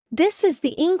This is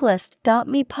the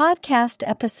Englist.me podcast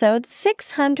episode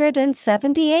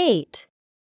 678.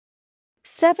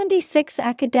 76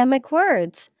 academic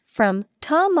words from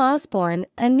Tom Osborn,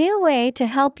 a new way to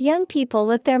help young people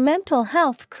with their mental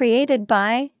health, created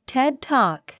by TED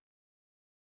Talk.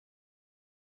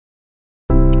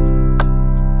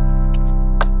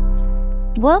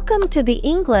 Welcome to the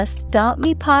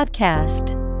Englist.me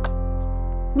podcast.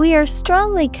 We are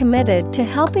strongly committed to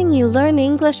helping you learn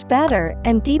English better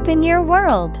and deepen your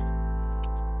world.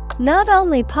 Not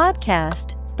only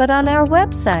podcast, but on our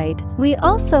website, we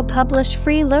also publish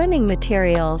free learning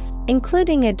materials,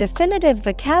 including a definitive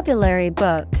vocabulary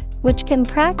book, which can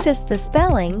practice the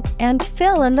spelling and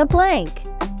fill in the blank.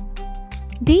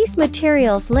 These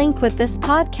materials link with this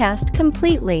podcast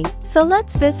completely, so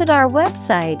let's visit our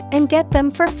website and get them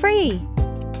for free.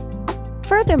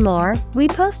 Furthermore, we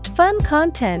post fun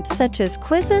content such as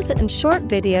quizzes and short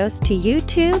videos to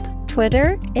YouTube,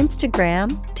 Twitter,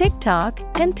 Instagram, TikTok,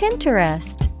 and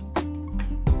Pinterest.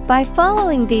 By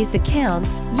following these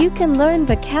accounts, you can learn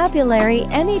vocabulary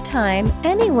anytime,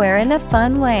 anywhere in a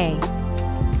fun way.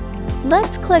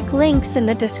 Let's click links in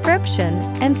the description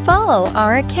and follow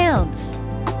our accounts.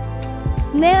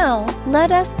 Now,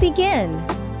 let us begin.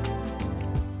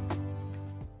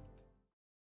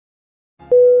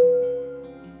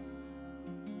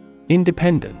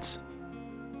 Independence.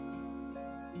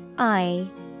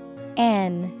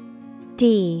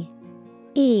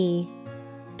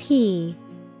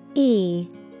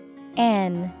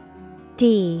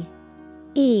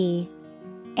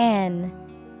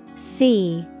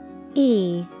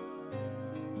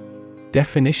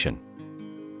 Definition: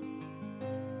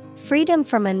 freedom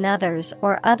from another's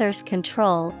or others'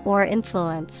 control or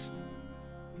influence.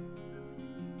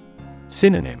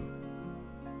 Synonym: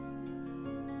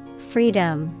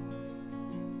 freedom,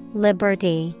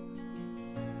 liberty,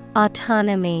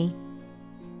 autonomy.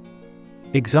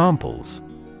 Examples: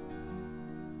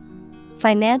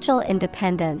 financial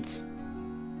independence,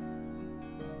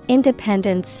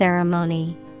 independence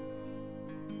ceremony.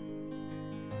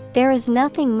 There is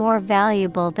nothing more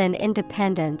valuable than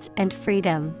independence and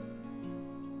freedom.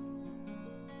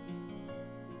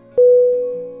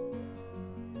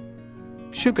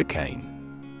 Sugarcane.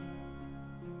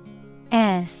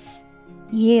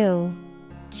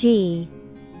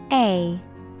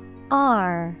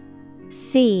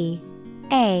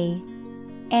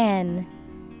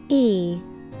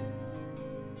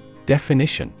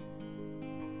 Definition: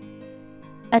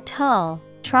 a tall,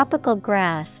 tropical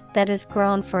grass that is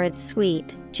grown for its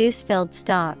sweet, juice-filled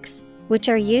stalks, which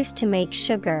are used to make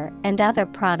sugar and other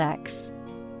products.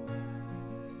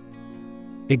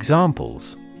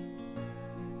 Examples: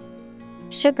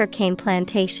 sugarcane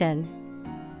plantation,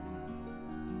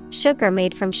 sugar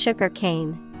made from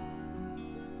sugarcane.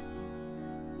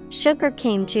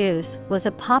 Sugarcane juice was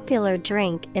a popular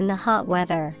drink in the hot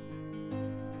weather.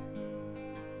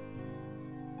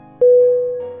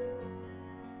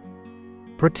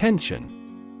 Pretension.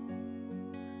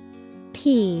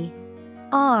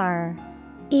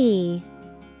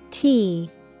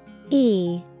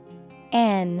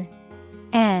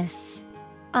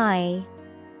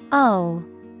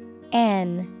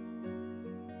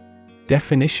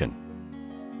 Definition: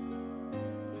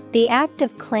 the act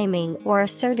of claiming or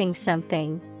asserting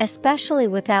something, especially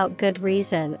without good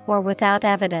reason or without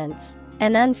evidence,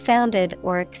 an unfounded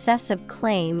or excessive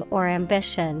claim or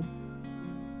ambition.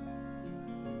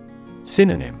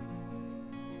 Synonym: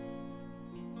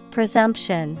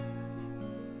 presumption,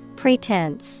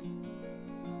 pretense,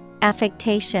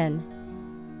 affectation.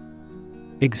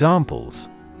 Examples: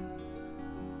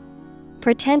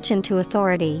 pretension to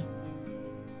authority,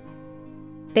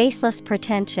 baseless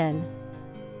pretension.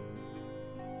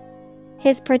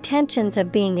 His pretensions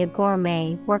of being a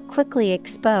gourmet were quickly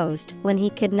exposed when he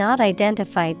could not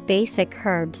identify basic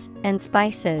herbs and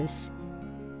spices.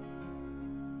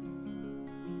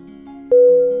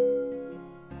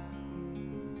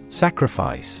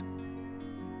 Sacrifice.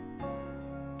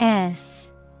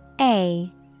 S-A-C-R-I-F-I-C-E.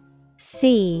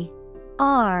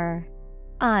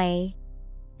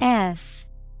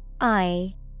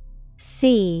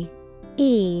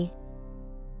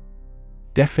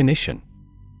 Definition: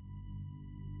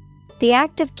 the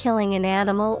act of killing an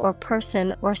animal or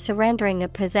person or surrendering a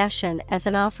possession as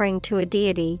an offering to a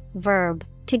deity. Verb: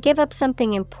 to give up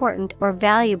something important or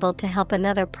valuable to help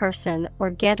another person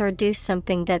or get or do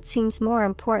something that seems more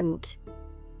important.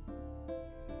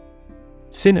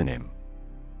 Synonym: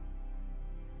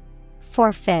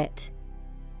 forfeit,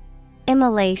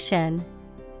 immolation,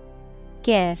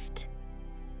 gift.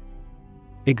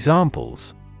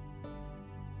 Examples: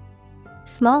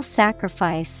 small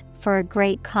sacrifice for a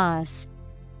great cause.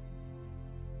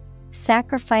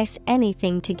 Sacrifice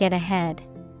anything to get ahead.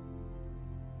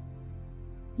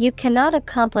 You cannot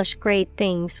accomplish great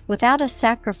things without a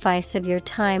sacrifice of your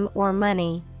time or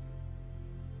money.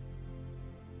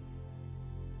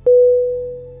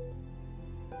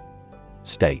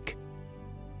 Stake.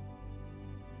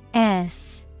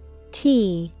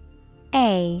 S-T-A-K-E.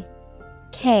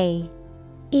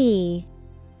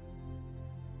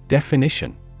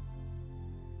 Definition: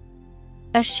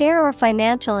 a share or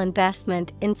financial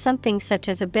investment in something such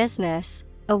as a business,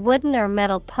 a wooden or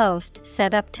metal post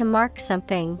set up to mark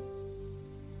something.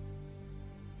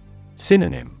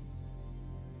 Synonym: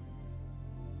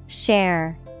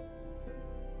 Share,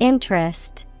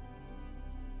 interest,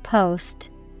 post.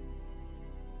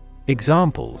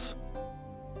 Examples: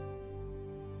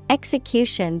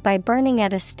 execution by burning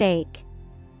at a stake.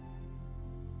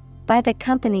 By the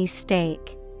company's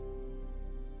stake.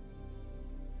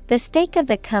 The stake of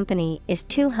the company is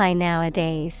too high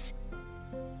nowadays.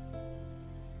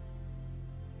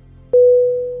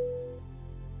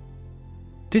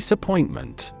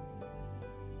 Disappointment.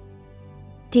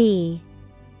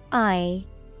 D-I-S-A-P-P-O-I-N-T.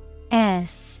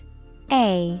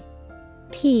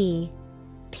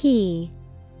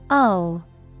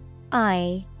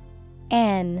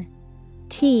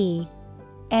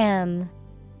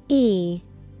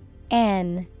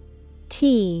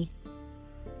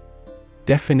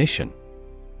 Definition: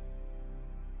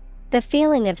 the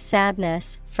feeling of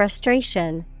sadness,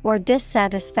 frustration, or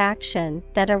dissatisfaction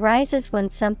that arises when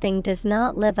something does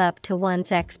not live up to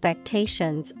one's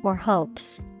expectations or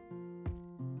hopes.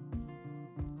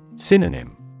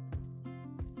 Synonym: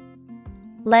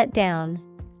 let down,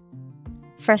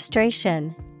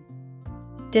 frustration,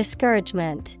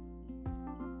 discouragement.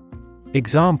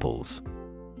 Examples: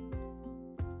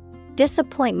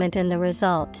 disappointment in the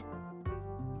result.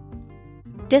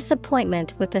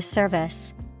 Disappointment with the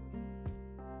service.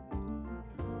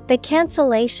 The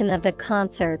cancellation of the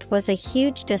concert was a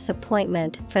huge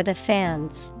disappointment for the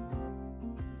fans.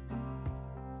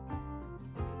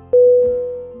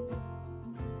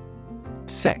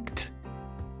 Sect.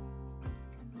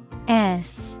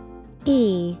 S-E-C-T.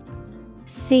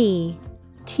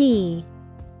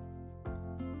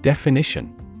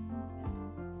 Definition: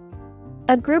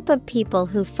 a group of people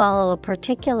who follow a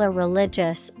particular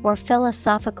religious or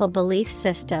philosophical belief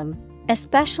system,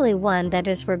 especially one that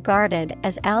is regarded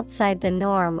as outside the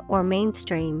norm or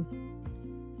mainstream.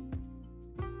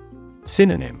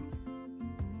 Synonym: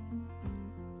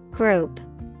 group,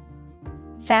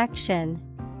 faction,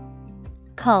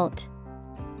 cult.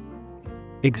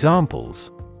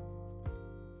 Examples: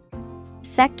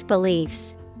 sect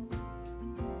beliefs.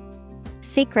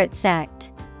 Secret sect.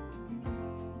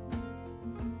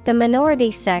 The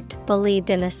minority sect believed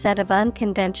in a set of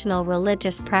unconventional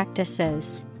religious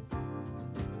practices.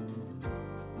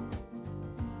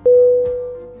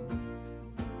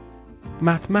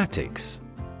 Mathematics.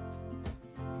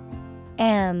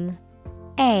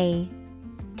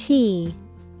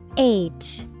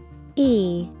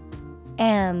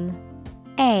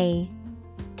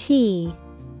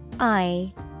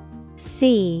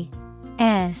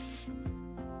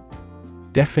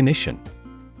 Definition: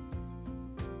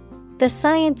 the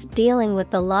science dealing with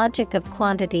the logic of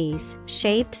quantities,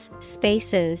 shapes,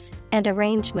 spaces, and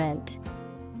arrangement.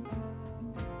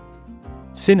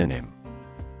 Synonym: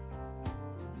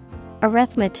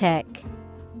 arithmetic,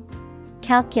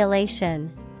 calculation,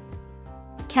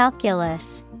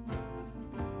 calculus.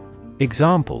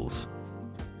 Examples: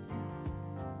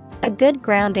 a good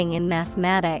grounding in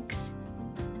mathematics.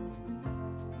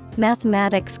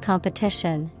 Mathematics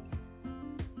competition.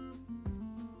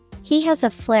 He has a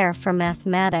flair for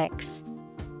mathematics.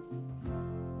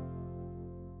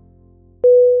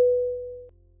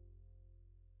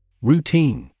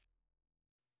 Routine.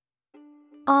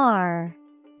 R-O-U-T-I-N-E.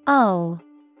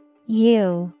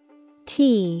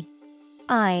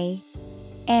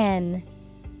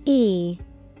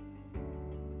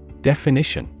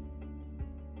 Definition: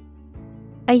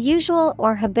 a usual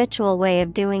or habitual way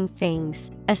of doing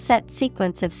things, a set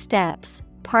sequence of steps,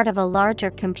 part of a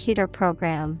larger computer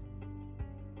program.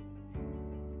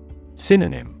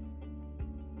 Synonym: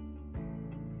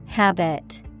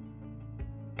 habit,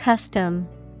 custom,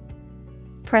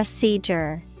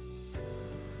 procedure.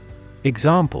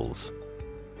 Examples: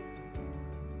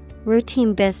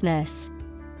 routine business.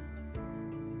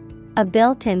 A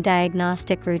built-in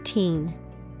diagnostic routine.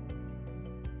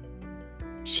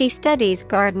 She studies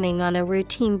gardening on a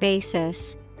routine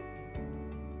basis.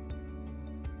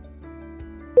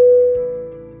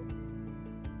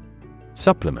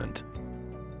 Supplement.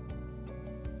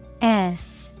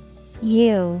 S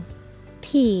U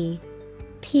P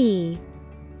P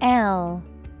L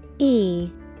E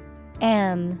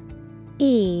M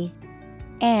E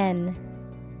N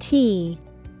T.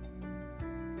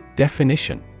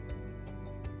 Definition: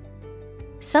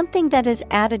 something that is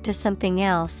added to something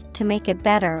else to make it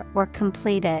better or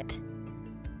complete it.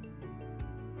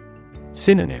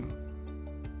 Synonym: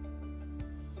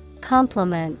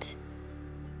 Complement,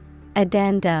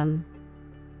 addendum,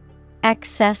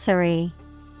 accessory.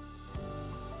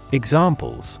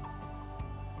 Examples: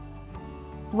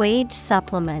 wage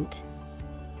supplement,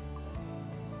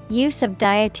 use of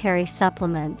dietary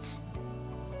supplements.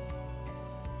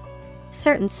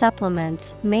 Certain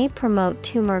supplements may promote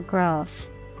tumor growth.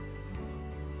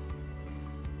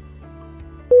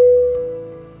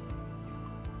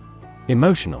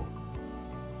 Emotional.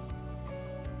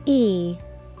 E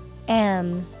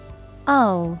M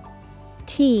O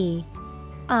T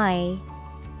I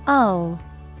O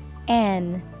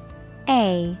N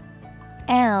A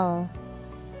L.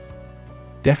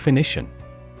 Definition: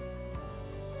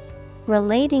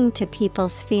 relating to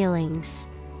people's feelings.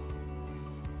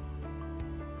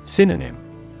 Synonym: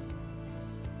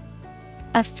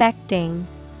 affecting,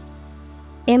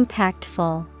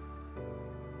 impactful,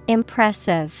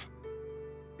 impressive.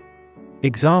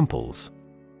 Examples: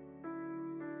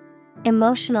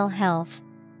 emotional health,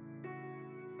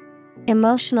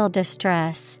 emotional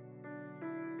distress.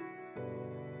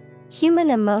 Human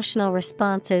emotional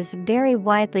responses vary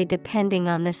widely depending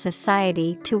on the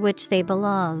society to which they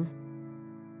belong.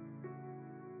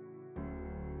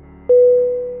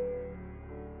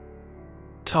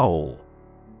 Toll.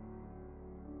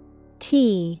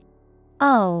 T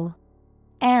O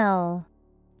L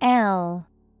L.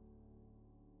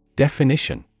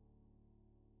 Definition: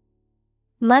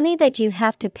 money that you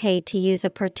have to pay to use a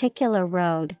particular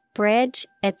road, bridge,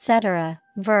 etc.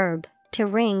 Verb: to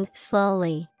ring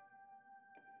slowly.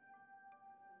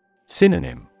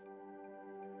 Synonym: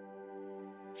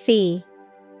 fee,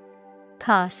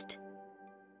 cost,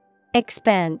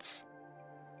 expense.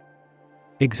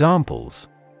 Examples: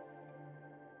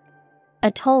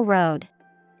 a toll road,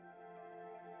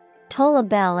 toll a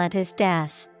bell at his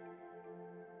death.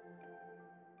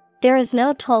 There is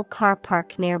no toll car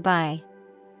park nearby.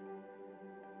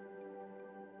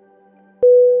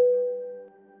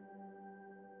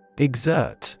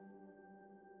 Exert.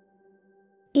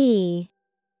 E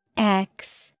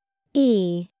X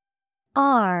E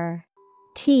R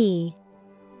T.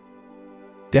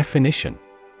 Definition: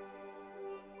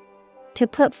 to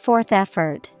put forth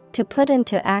effort, to put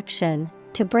into action,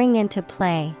 to bring into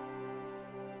play.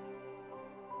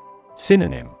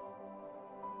 Synonym: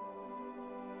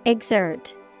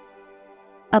 exert,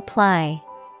 apply,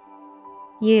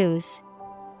 use.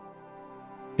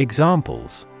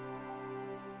 Examples: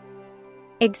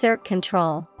 exert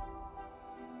control,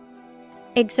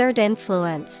 exert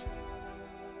influence.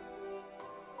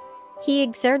 He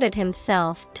exerted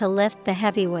himself to lift the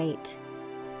heavy weight.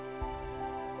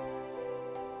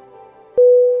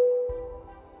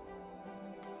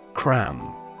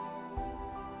 Cram.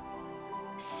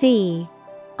 C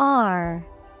R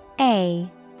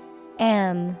A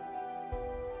M.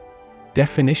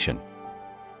 Definition: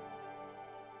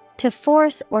 to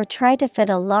force or try to fit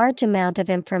a large amount of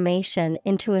information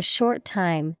into a short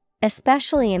time,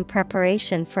 especially in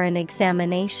preparation for an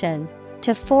examination.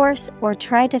 To force or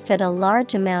try to fit a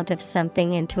large amount of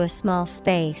something into a small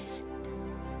space.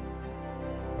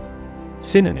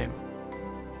 Synonym: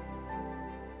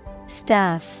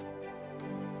 stuff,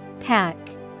 pack,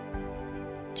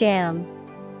 jam.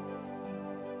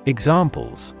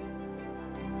 Examples: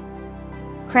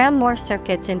 cram more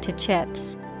circuits into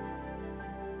chips.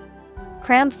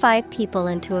 Cram 5 people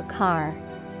into a car.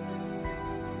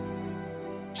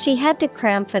 She had to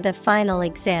cram for the final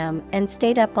exam and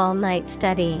stayed up all night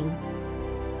studying.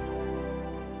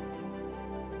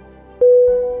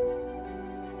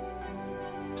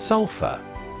 Sulfur.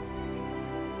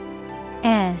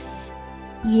 S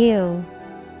U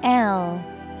L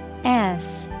F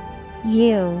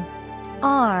U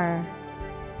R.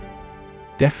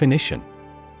 Definition: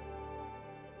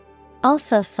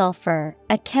 also sulfur,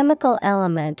 a chemical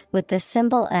element with the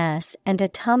symbol S and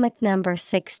atomic number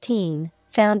 16,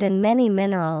 found in many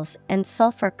minerals and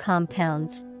sulfur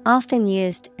compounds, often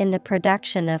used in the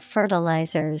production of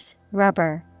fertilizers,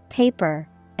 rubber, paper,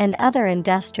 and other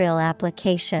industrial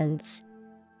applications.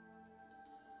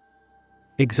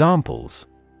 Examples: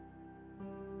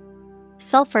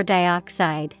 sulfur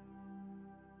dioxide,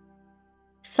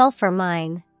 sulfur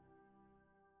mine.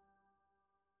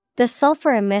 The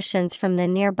sulfur emissions from the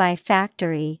nearby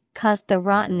factory caused the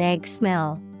rotten egg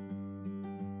smell.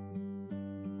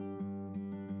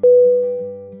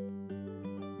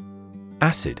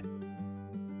 Acid.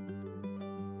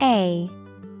 A-C-I-D.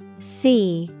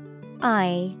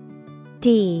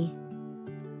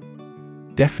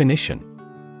 Definition.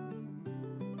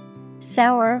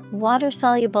 Sour,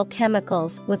 water-soluble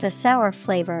chemicals with a sour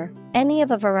flavor, any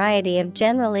of a variety of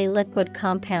generally liquid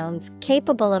compounds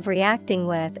capable of reacting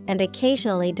with and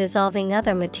occasionally dissolving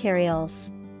other materials.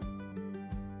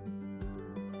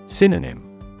 Synonym.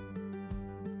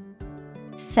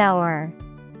 Sour.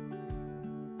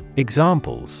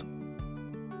 Examples.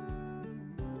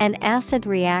 An acid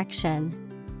reaction.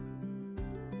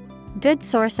 Good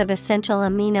source of essential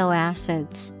amino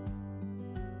acids.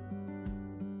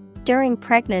 During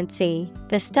pregnancy,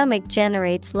 the stomach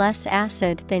generates less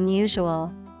acid than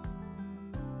usual.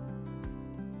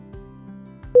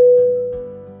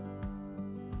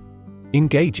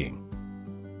 Engaging.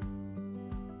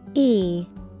 E-N-G-A-G-I-N-G.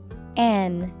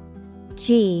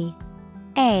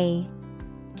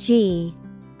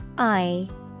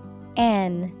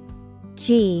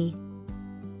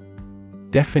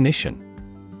 Definition.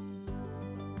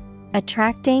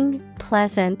 Attracting,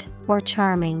 pleasant, or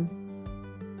charming.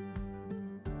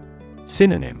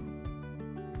 Synonym.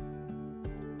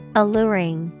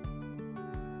 Alluring,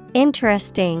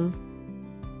 interesting,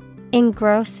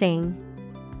 engrossing.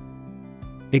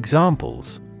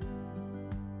 Examples.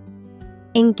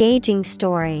 Engaging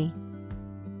story.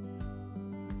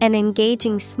 An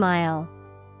engaging smile.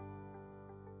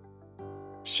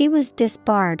 She was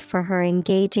disbarred for her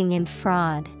engaging in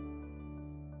fraud.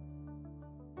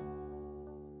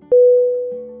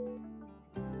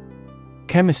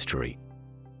 Chemistry.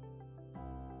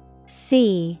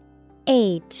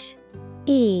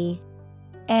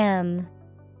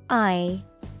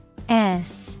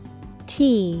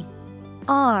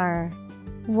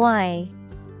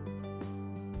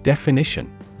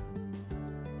 Definition.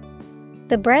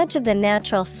 The branch of the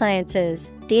natural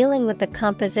sciences dealing with the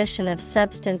composition of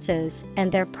substances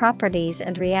and their properties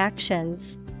and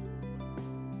reactions.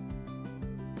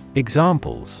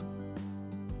 Examples.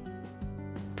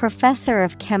 Professor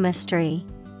of chemistry.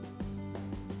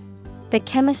 The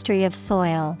chemistry of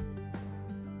soil.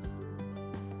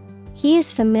 He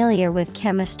is familiar with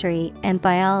chemistry and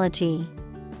biology.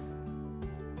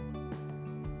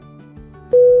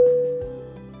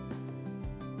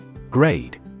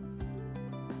 Grade.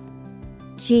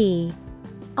 G-R-A-D-E.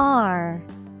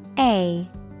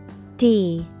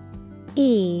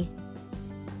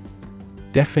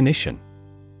 Definition.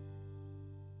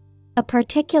 A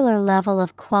particular level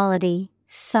of quality,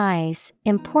 size,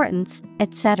 importance,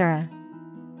 etc.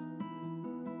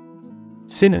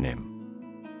 Synonym.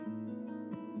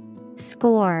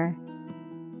 Score,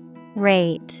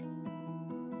 rate,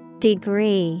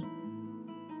 degree.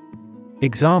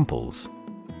 Examples.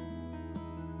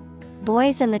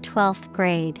 Boys in the 12th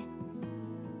grade.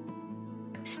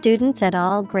 Students at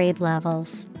all grade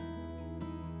levels.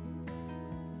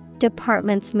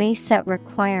 Departments may set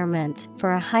requirements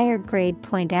for a higher grade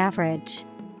point average.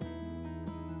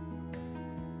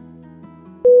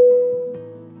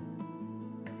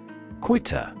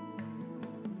 Quitter.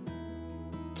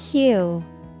 Q-U-I-T-T-E-R.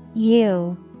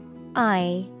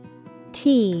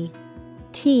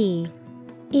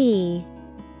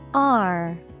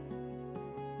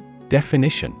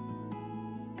 Definition.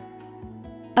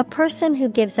 A person who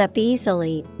gives up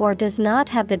easily or does not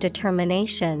have the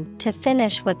determination to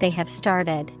finish what they have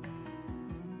started.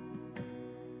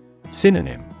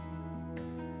 Synonym.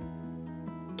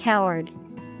 Coward,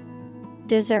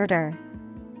 deserter,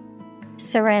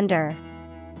 surrender.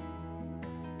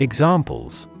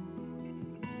 Examples.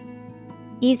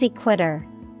 Easy quitter,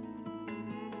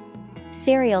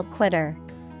 serial quitter.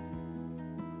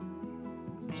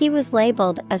 He was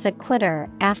labeled as a quitter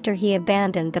after he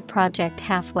abandoned the project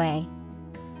halfway.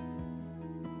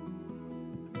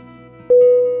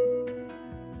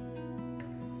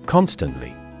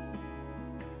 Constantly.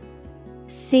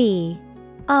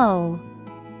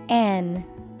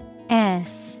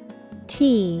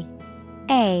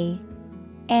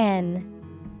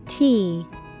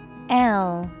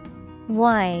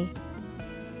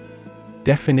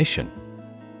 Definition.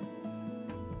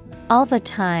 All the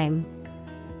time.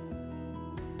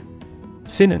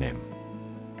 Synonym.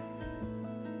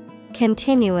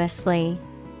 Continuously,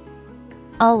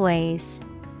 always,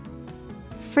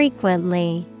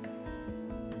 frequently.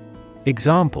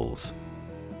 Examples.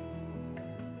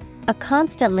 A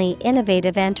constantly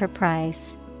innovative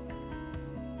enterprise.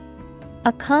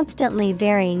 A constantly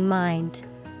varying mind.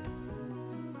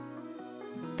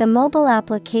 The mobile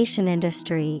application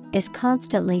industry is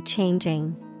constantly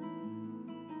changing.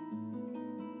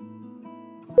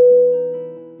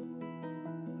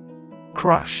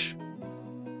 Crush.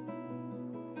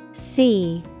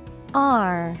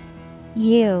 C-R-U-S-H.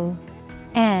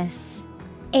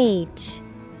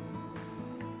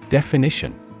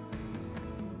 Definition: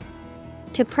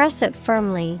 To press it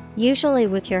firmly, usually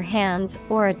with your hands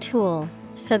or a tool,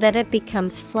 so that it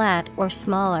becomes flat or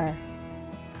smaller.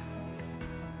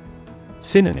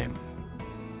 Synonym: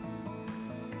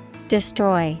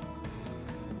 Destroy,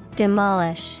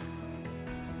 demolish,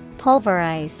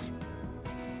 pulverize.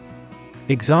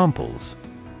 Examples: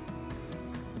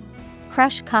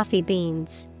 Crush coffee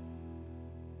beans.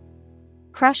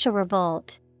 Crush a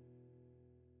revolt.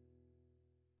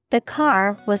 The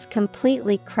car was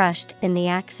completely crushed in the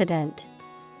accident.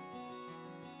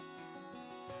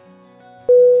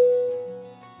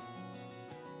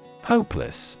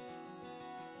 Hopeless.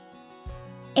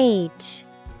 H-O-P-E-L-E-S-S.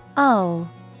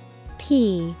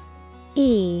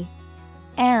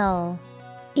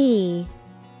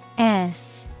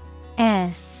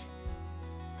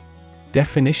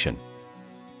 Definition: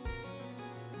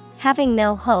 Having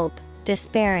no hope,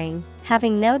 despairing,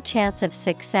 having no chance of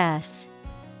success.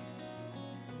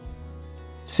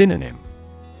 Synonym: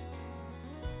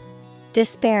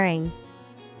 Despairing,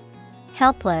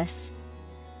 helpless,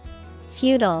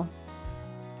 futile.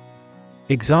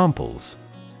 Examples: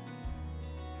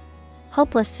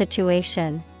 Hopeless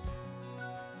situation.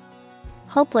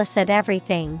 Hopeless at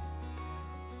everything.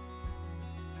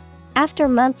 After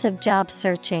months of job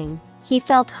searching, he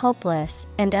felt hopeless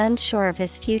and unsure of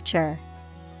his future.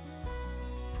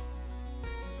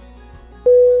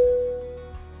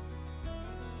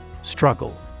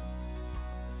 Struggle.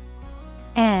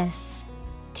 S-T-R-U-G-G-L-E.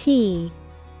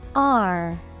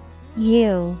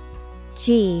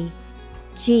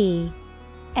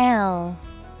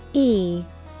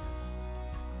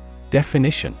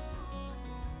 Definition: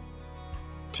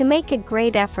 To make a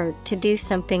great effort to do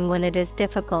something when it is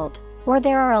difficult, or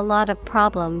there are a lot of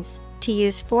problems, to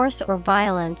use force or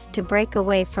violence to break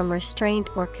away from restraint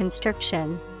or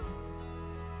constriction.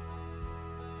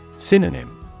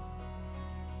 Synonym: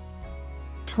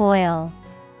 Toil,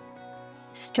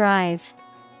 strive,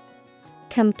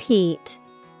 compete.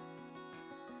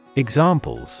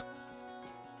 Examples: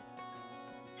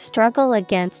 Struggle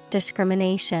against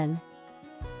discrimination.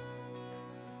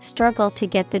 Struggle to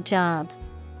get the job.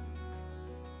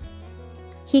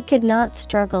 He could not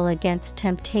struggle against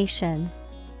temptation.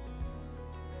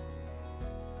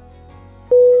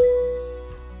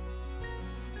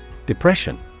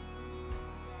 Depression.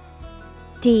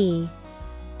 D-E-P-R-E-S-S-I-O-N.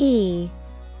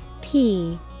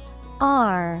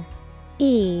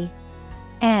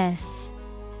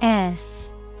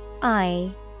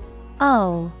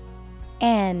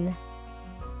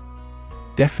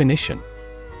 Definition: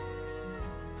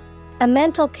 A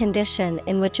mental condition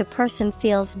in which a person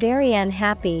feels very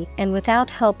unhappy and without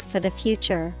hope for the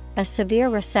future, a severe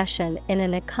recession in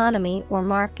an economy or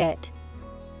market.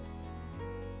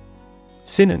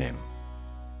 Synonym: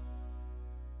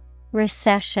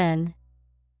 Recession,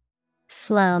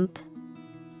 slump,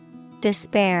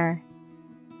 despair.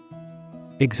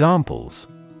 Examples: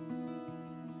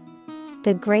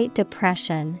 The Great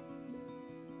Depression.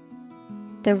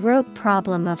 The root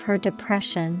problem of her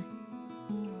depression.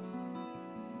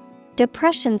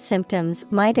 Depression symptoms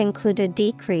might include a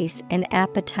decrease in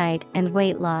appetite and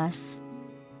weight loss.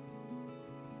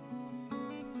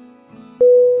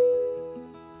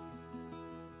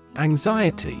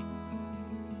 Anxiety.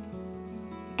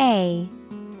 A-N-X-I-E-T-Y.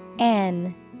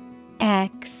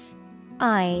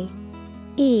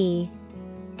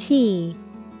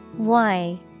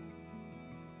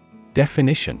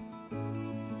 Definition: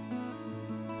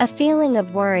 A feeling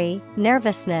of worry,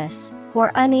 nervousness,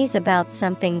 or unease about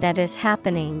something that is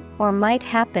happening or might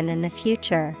happen in the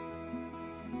future.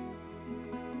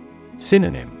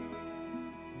 Synonym: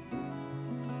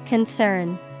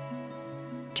 Concern,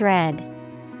 dread,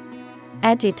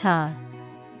 agita.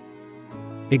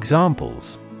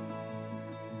 Examples: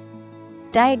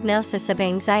 Diagnosis of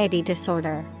anxiety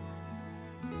disorder.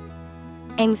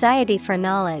 Anxiety for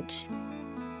knowledge.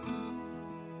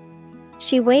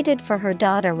 She waited for her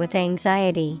daughter with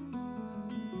anxiety.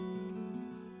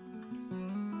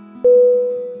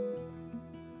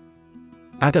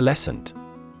 Adolescent.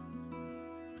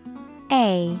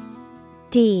 A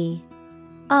D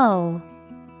O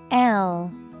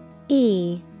L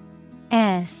E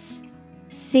S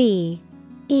C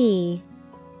E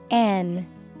N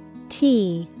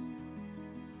T.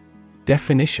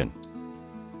 Definition: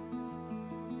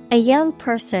 A young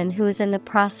person who is in the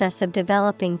process of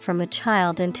developing from a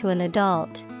child into an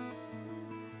adult.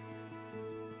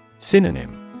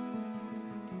 Synonym: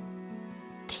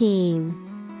 Teen,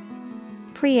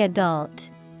 pre-adult,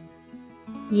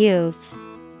 youth.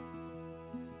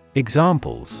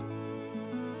 Examples: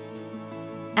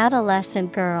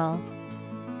 adolescent girl,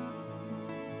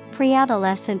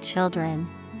 pre-adolescent children.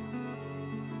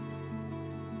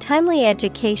 Timely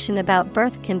education about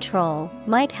birth control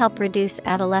might help reduce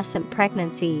adolescent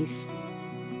pregnancies.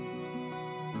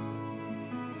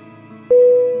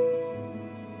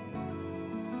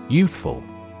 Youthful.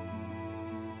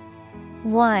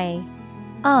 Y-O-U-T-H-F-U-L.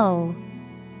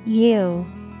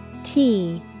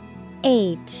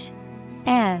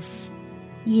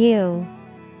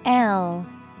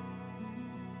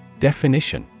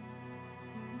 Definition: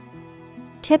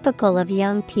 typical of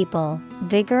young people,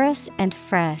 vigorous and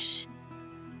fresh.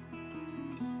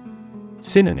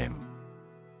 Synonym: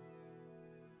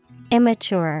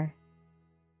 Immature,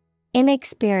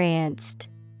 inexperienced,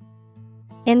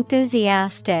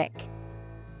 enthusiastic.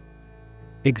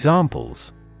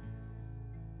 Examples: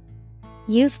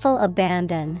 youthful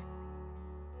abandon,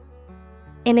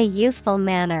 in a youthful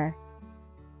manner.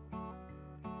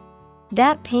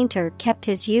 That painter kept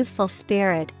his youthful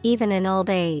spirit even in old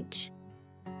age.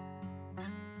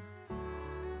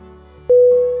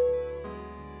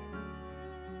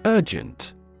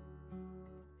 Urgent.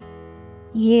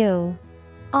 U-R-G-E-N-T.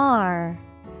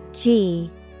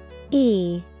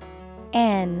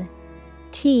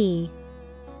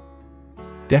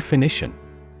 Definition: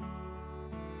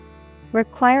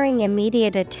 requiring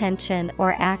immediate attention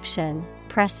or action,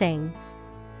 pressing.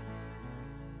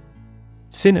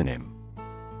 Synonym: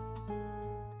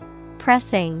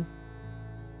 pressing,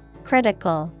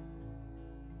 critical,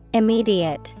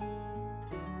 immediate.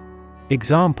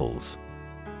 Examples: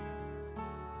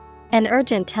 an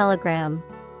urgent telegram,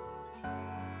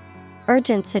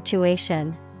 urgent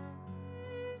situation.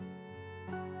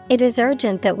 It is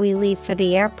urgent that we leave for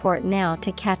the airport now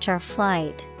to catch our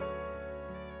flight.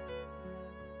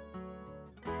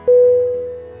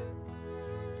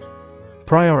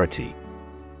 Priority.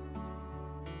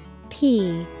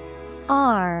 P-R-I-O-R-I-T-Y.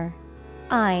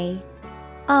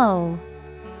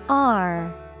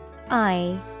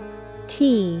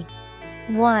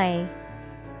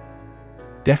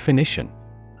 Definition: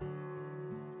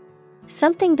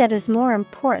 something that is more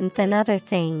important than other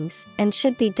things and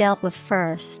should be dealt with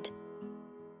first.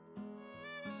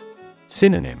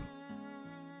 Synonym: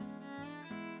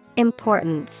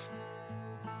 importance,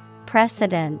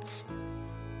 precedence,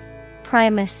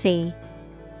 primacy.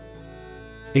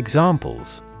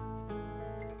 Examples: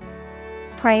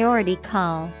 priority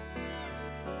call,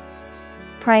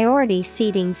 priority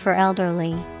seating for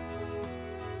elderly.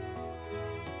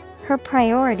 Her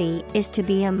priority is to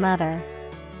be a mother.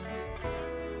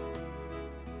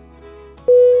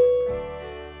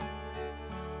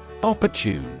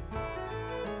 Opportune.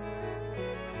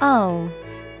 O-P-P-O-R-T-U-N-E.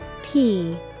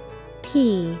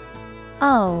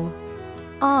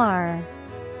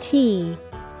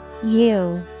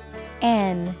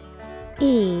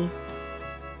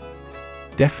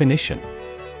 Definition: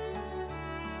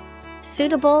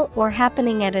 suitable or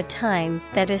happening at a time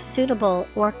that is suitable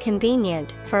or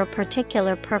convenient for a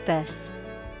particular purpose.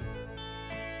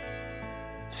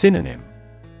 Synonym: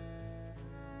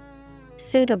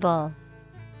 suitable,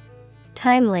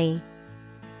 timely,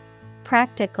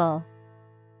 practical.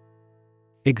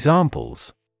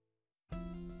 Examples: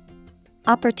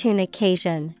 opportune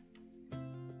occasion,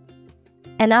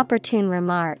 an opportune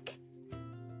remark.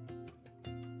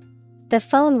 The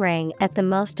phone rang at the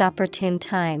most opportune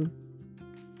time.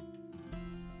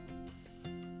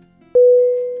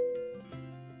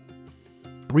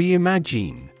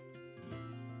 Reimagine.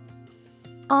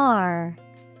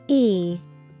 R-E-I-M-A-G-I-N-E.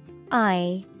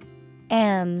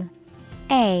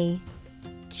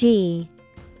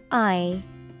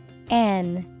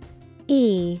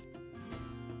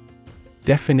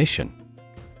 Definition: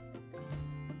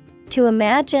 to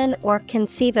imagine or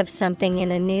conceive of something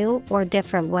in a new or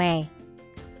different way.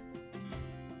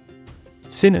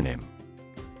 Synonym: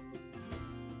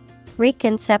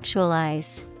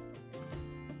 reconceptualize,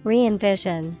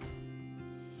 re-envision,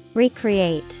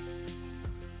 recreate.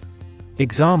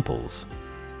 Examples: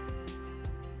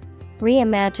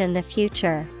 reimagine the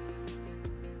future,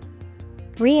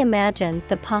 reimagine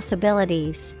the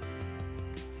possibilities.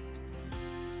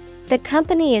 The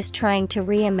company is trying to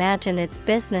reimagine its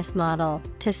business model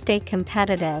to stay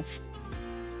competitive.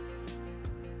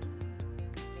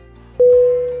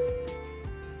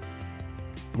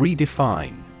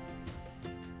 Redefine.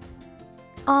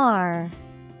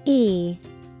 R-E-D-E-F-I-N-E.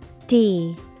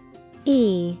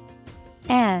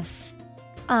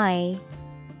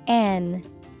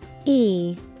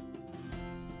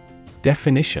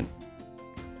 Definition: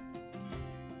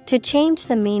 to change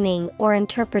the meaning or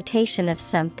interpretation of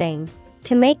something,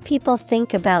 To make people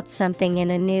think about something in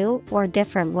a new or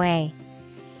different way.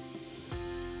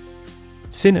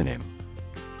 Synonym: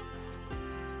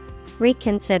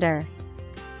 Reconsider,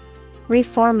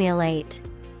 reformulate,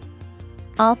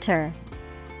 alter.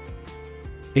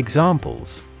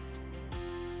 Examples: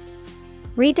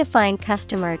 Redefine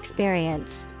customer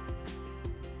experience.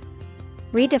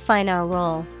 Redefine our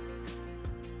role.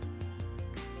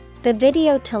 The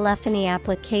video telephony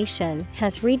application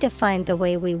has redefined the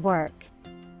way we work.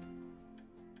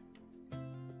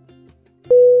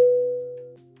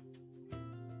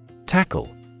 Tackle.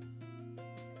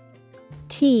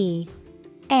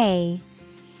 T-A-C-K-L-E.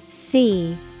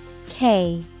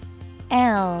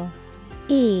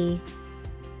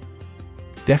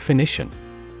 Definition: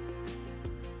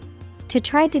 To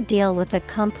try to deal with a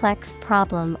complex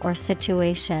problem or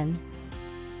situation.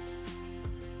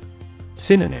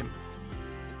 Synonym: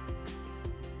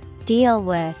 Deal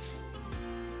with,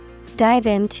 dive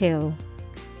into,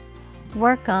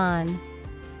 work on.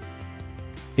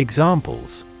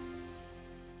 Examples: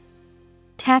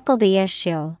 Tackle the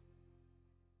issue.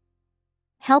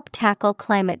 Help tackle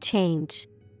climate change.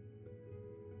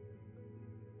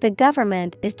 The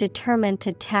government is determined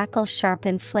to tackle sharp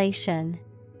inflation.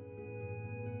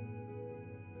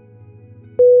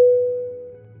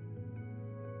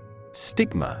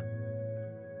 Stigma.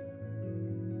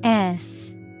 S-T-I-G-M-A.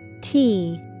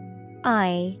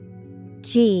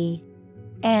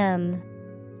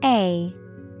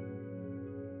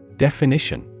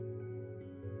 Definition: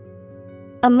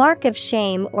 A mark of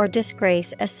shame or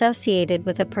disgrace associated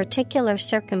with a particular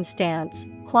circumstance,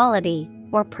 quality,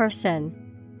 or person.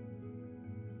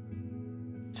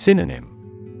 Synonym: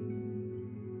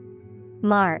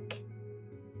 Mark,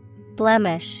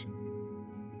 blemish,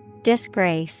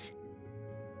 disgrace.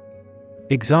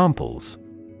 Examples: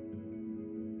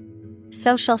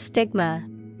 Social stigma.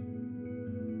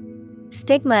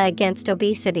 Stigma against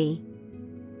obesity.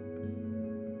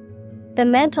 The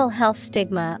mental health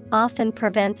stigma often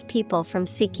prevents people from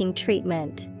seeking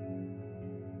treatment.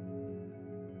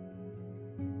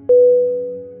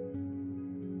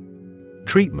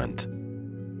 Treatment.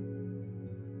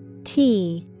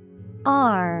 T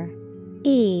R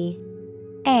E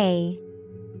A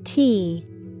T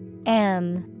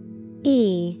M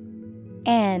E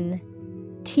N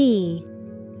T.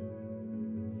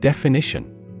 Definition: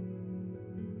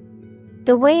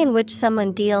 The way in which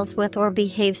someone deals with or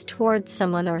behaves towards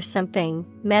someone or something,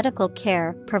 medical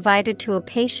care provided to a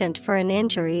patient for an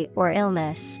injury or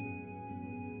illness.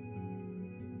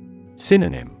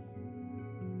 Synonym: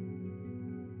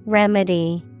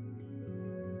 Remedy,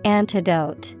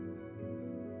 antidote,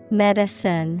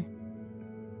 medicine.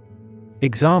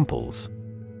 Examples: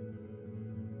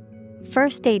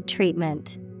 First aid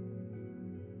treatment.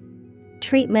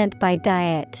 Treatment by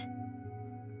diet.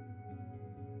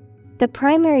 The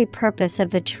primary purpose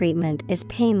of the treatment is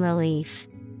pain relief.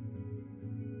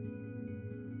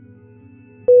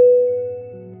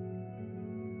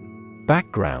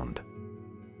 Background.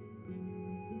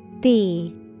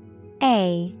 B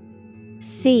A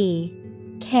C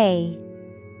K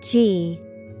G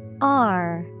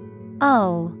R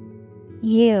O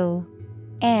U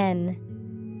N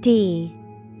D.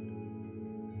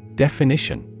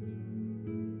 Definition: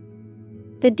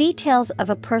 The details of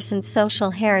a person's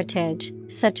social heritage,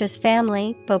 such as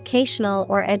family, vocational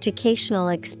or educational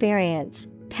experience,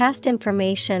 past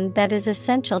information that is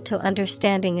essential to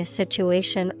understanding a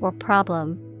situation or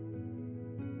problem.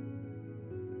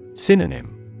 Synonym: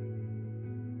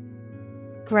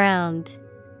 Ground,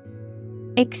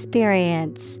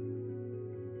 experience,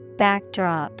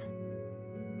 backdrop.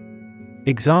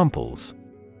 Examples: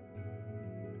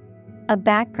 A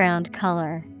background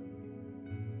color.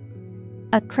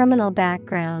 A criminal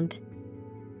background.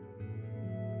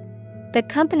 The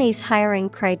company's hiring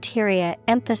criteria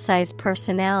emphasize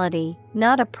personality,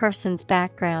 not a person's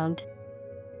background.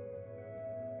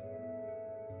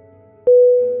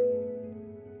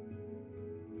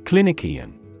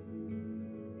 Clinician.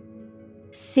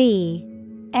 CLINICIAN.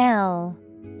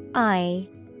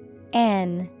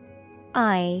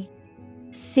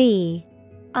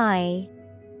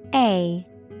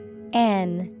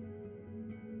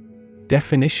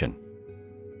 Definition: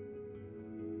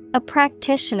 A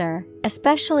practitioner,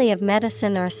 especially of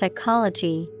medicine or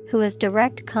psychology, who has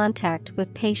direct contact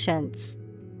with patients.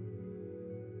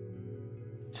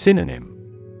 Synonym: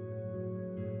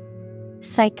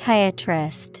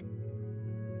 Psychiatrist,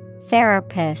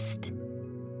 therapist,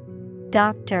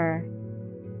 doctor.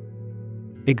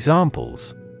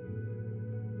 Examples: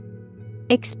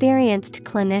 Experienced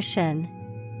clinician.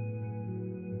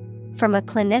 From a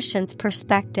clinician's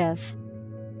perspective.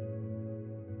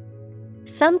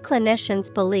 Some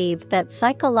clinicians believe that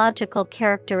psychological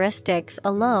characteristics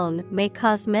alone may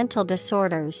cause mental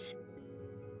disorders.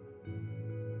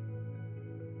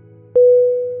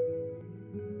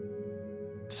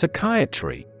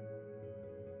 Psychiatry.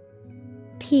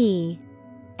 Psychiatry.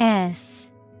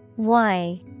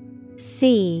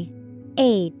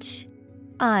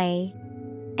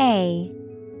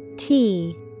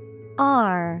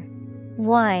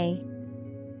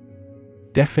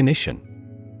 Definition.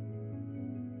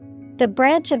 The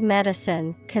branch of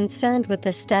medicine concerned with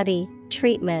the study,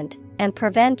 treatment, and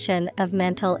prevention of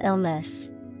mental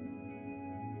illness.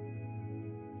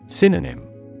 Synonym.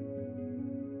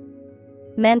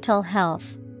 Mental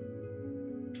health,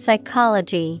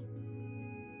 psychology,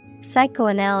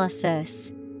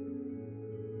 psychoanalysis.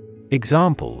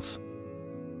 Examples.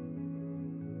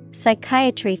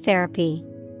 Psychiatry therapy,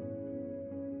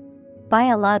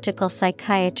 biological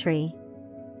psychiatry.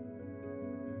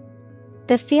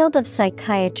 The field of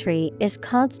psychiatry is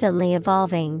constantly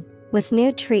evolving, with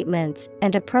new treatments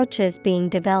and approaches being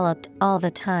developed all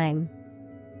the time.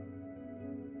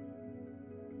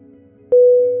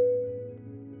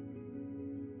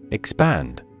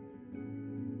 Expand.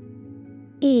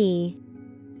 E-X-P-A-N-D.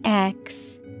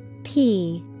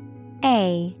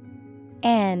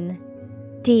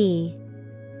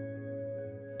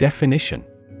 Definition.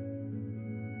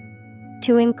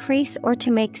 To increase or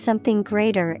to make something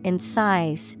greater in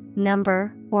size,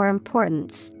 number, or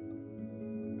importance.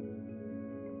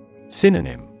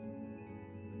 Synonym.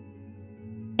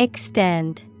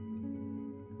 Extend,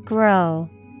 grow,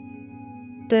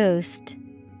 boost.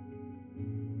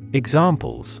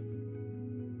 Examples.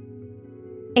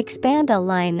 Expand a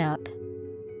lineup.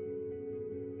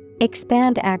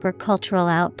 Expand agricultural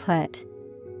output.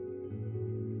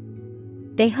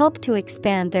 They hope to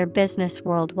expand their business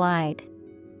worldwide.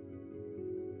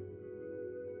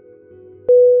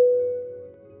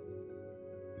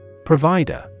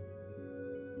 Provider.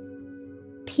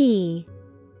 P-R-O-V-I-D-E-R.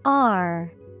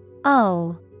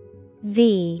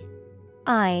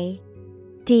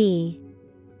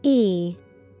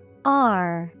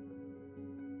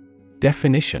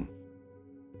 Definition.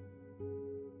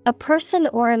 A person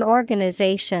or an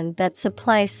organization that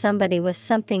supplies somebody with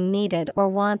something needed or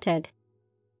wanted.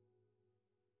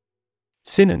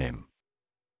 Synonym.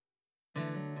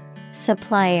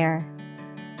 Supplier.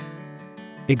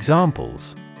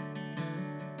 Examples.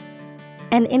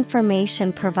 An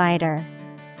information provider.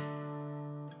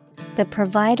 The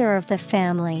provider of the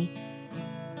family.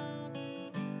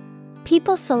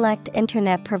 People select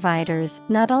internet providers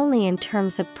not only in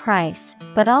terms of price,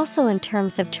 but also in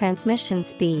terms of transmission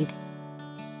speed.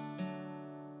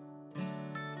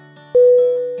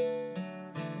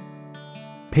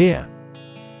 Peer.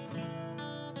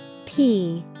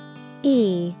 P-E-E-R.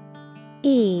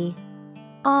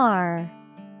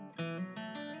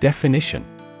 Definition.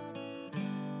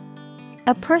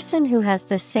 A person who has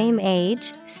the same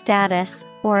age, status,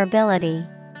 or ability.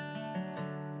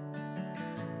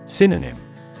 Synonym.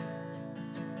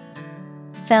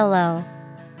 Fellow,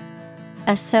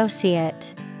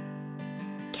 associate,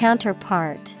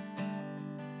 counterpart.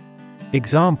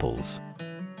 Examples.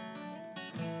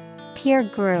 Peer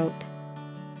group.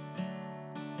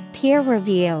 Peer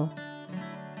review.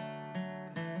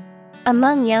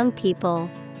 Among young people,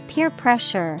 peer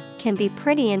pressure can be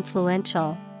pretty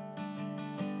influential.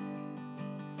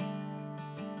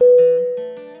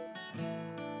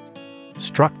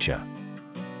 Structure.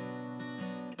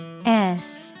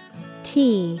 S-T-R-U-C-T-U-R-E.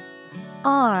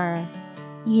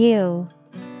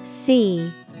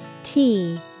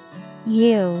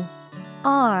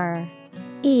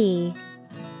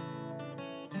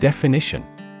 Definition.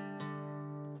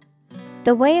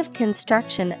 The way of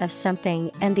construction of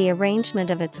something and the arrangement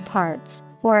of its parts,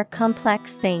 or a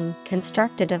complex thing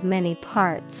constructed of many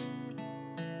parts.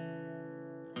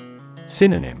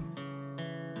 Synonym.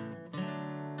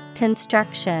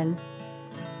 Construction,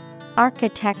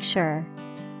 architecture,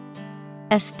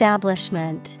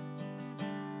 establishment.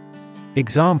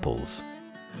 Examples.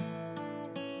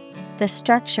 The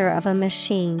structure of a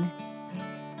machine.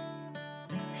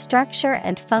 Structure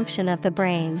and function of the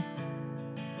brain.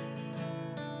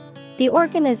 The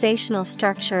organizational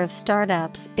structure of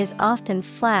startups is often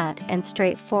flat and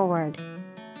straightforward.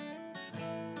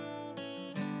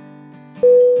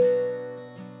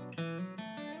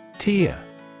 Tier.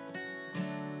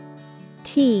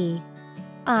 T-I-E-R.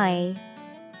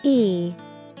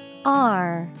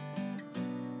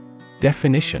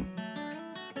 Definition.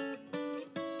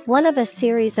 One of a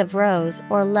series of rows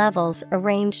or levels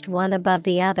arranged one above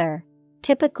the other,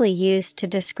 typically used to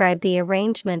describe the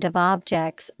arrangement of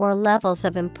objects or levels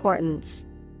of importance.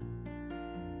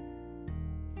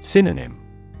 Synonym.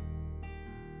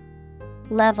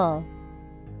 Level,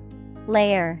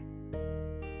 layer,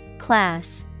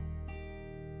 class.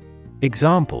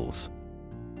 Examples: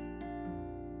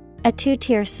 A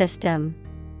two-tier system.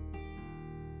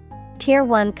 Tier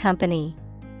 1 company.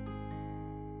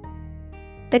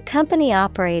 The company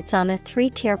operates on a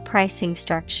 3-tier pricing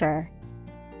structure.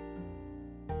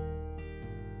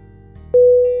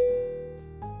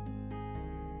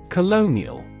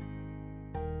 Colonial.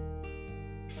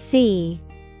 COLONIAL.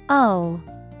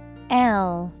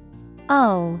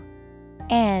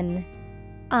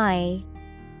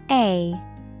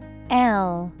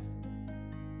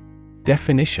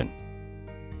 Definition: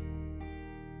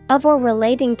 Of or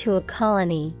relating to a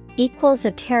colony, equals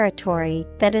a territory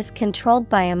that is controlled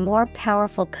by a more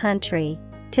powerful country,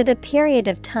 to the period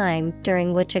of time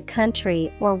during which a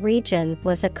country or region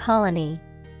was a colony.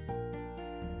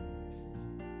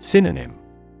 Synonym: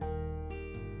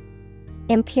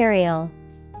 Imperial,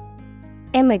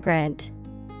 immigrant,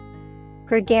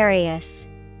 gregarious.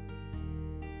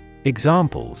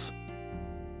 Examples: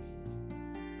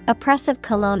 Oppressive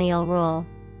colonial rule.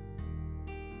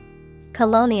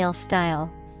 Colonial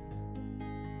style.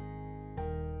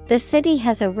 The city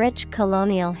has a rich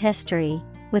colonial history,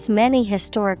 with many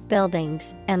historic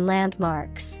buildings and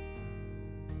landmarks.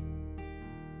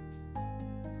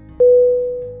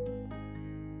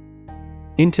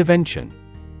 Intervention.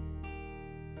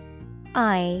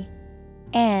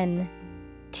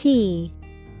 INTERVENTION.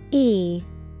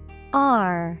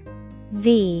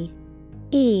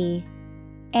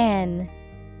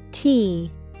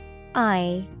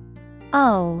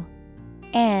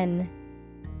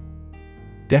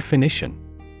 Definition: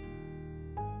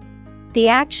 The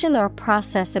action or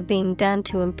process of being done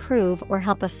to improve or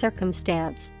help a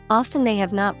circumstance, often they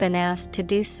have not been asked to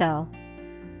do so.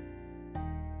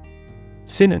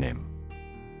 Synonym: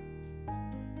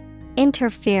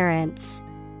 Interference,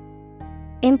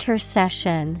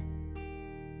 intercession,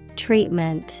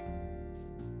 treatment.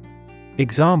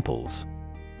 Examples: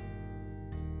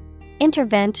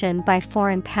 Intervention by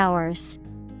foreign powers.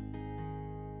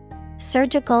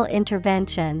 Surgical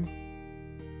intervention.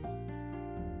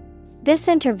 This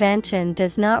intervention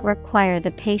does not require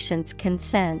the patient's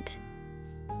consent.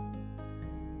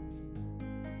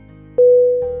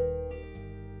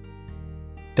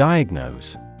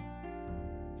 Diagnose.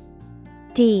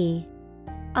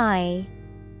 DIAGNOSE.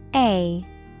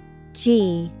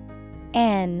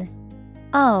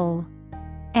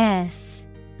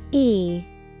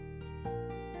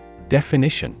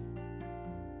 Definition: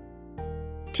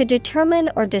 To determine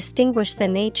or distinguish the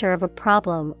nature of a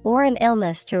problem or an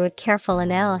illness through a careful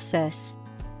analysis.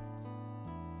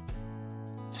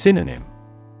 Synonym: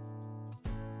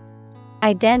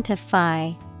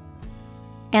 Identify,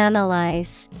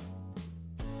 analyze,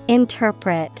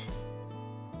 interpret.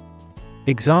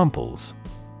 Examples: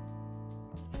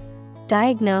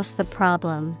 Diagnose the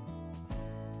problem.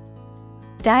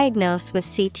 Diagnose with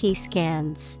CT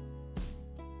scans.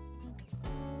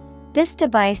 This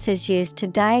device is used to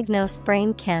diagnose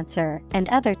brain cancer and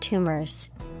other tumors.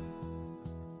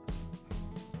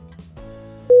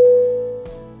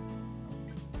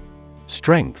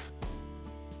 Strength.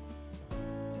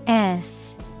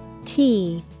 STRENGTH.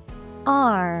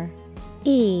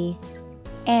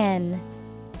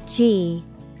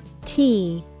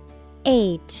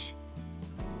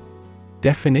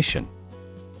 Definition: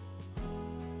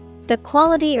 The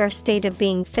quality or state of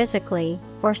being physically,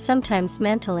 or sometimes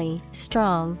mentally,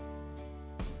 strong.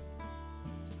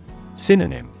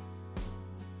 Synonym: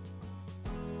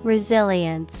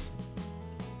 Resilience,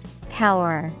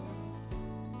 power,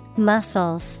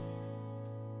 muscles.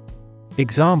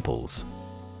 Examples: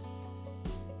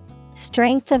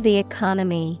 Strength of the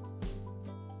economy.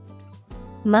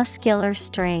 Muscular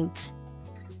strength.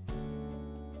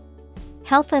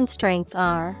 Health and strength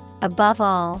are, above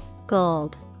all,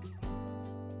 gold.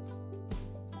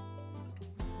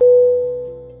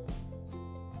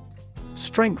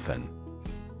 Strengthen.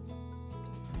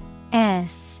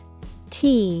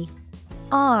 STRENGTHEN.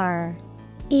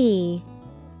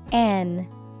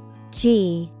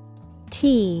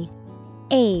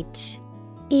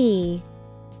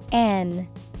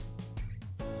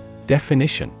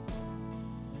 Definition: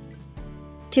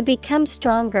 To become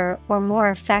stronger or more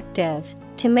effective,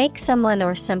 to make someone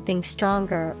or something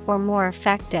stronger or more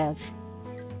effective.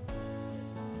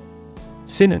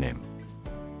 Synonym: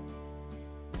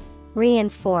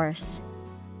 Reinforce,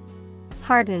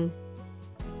 harden,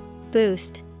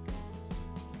 boost.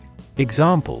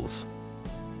 Examples: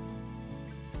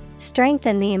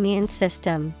 Strengthen the immune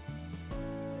system.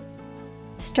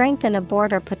 Strengthen a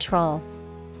border patrol.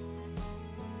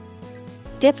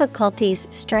 Difficulties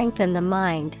strengthen the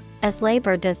mind, as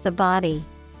labor does the body.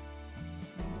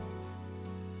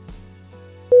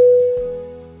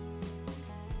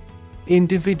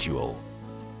 Individual.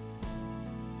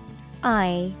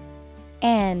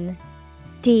 INDIVIDUAL.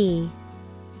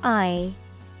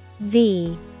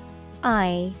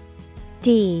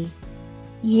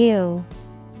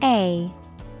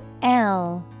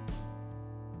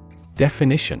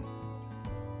 Definition.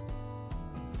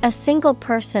 A single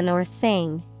person or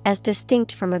thing, as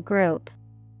distinct from a group.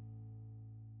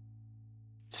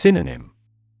 Synonym.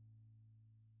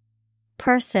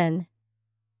 Person,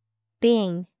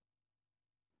 being,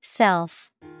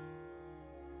 self.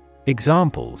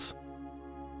 Examples.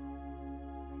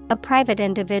 A private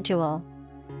individual.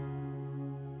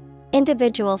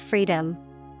 Individual freedom.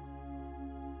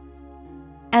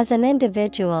 As an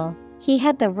individual, he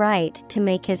had the right to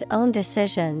make his own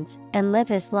decisions and live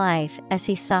his life as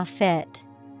he saw fit.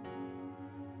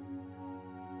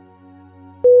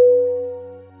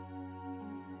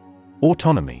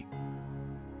 Autonomy.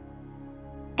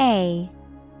 AUTONOMY.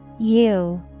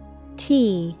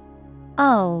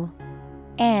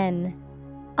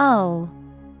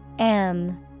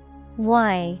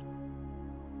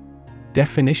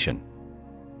 Definition.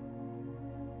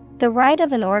 The right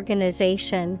of an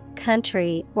organization,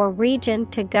 country, or region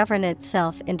to govern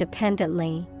itself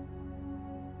independently.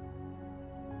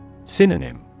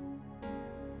 Synonym.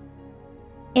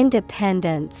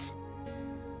 Independence,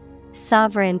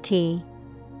 sovereignty,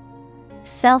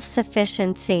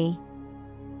 self-sufficiency.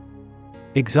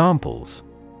 Examples.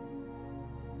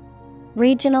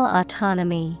 Regional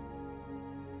autonomy.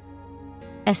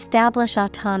 Establish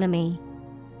autonomy.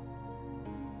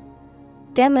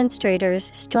 Demonstrators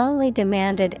strongly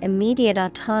demanded immediate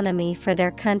autonomy for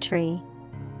their country.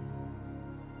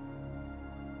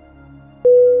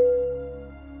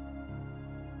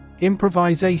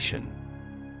 Improvisation.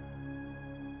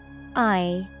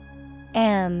 IMPROVISATION.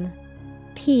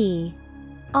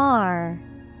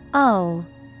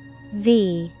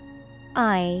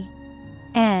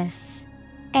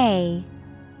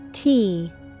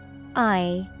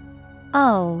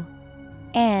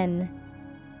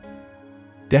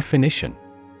 Definition.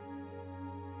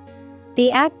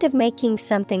 The act of making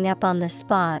something up on the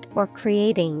spot or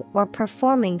creating or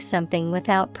performing something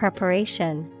without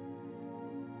preparation.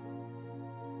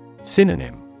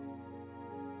 Synonym.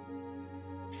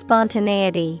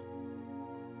 Spontaneity,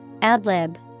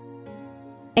 ad-lib,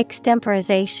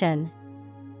 extemporization.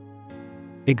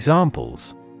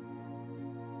 Examples.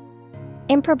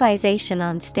 Improvisation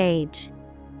on stage.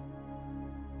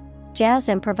 Jazz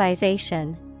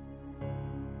improvisation.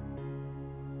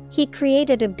 He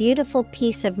created a beautiful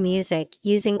piece of music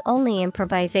using only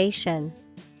improvisation.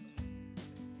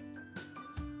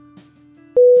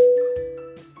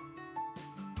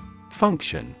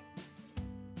 Function.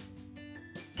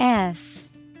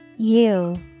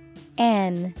 FUNCTION.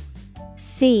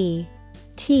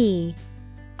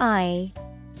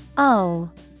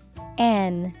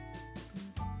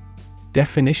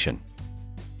 Definition.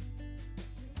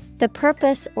 The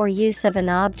purpose or use of an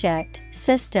object,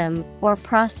 system, or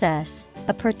process,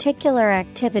 a particular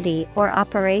activity or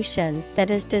operation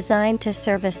that is designed to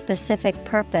serve a specific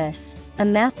purpose, a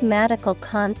mathematical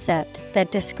concept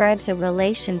that describes a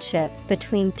relationship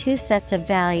between two sets of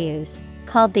values,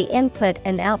 called the input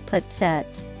and output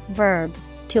sets. Verb,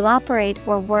 to operate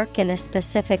or work in a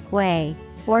specific way,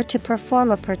 or to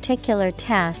perform a particular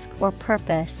task or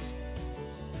purpose.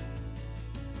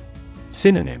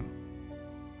 Synonym.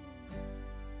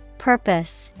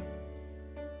 Purpose,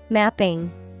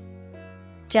 mapping,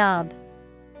 job.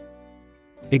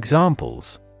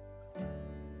 Examples.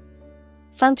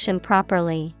 Function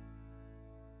properly.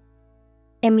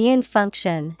 Immune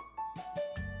function.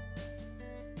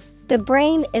 The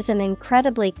brain is an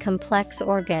incredibly complex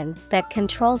organ that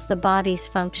controls the body's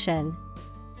function.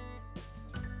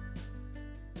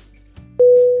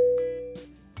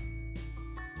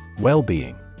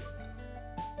 Well-being.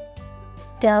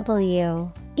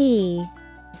 WELLBEING.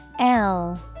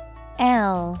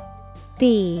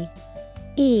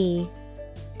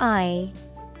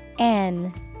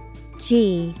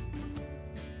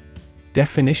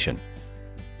 Definition.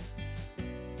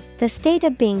 The state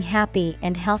of being happy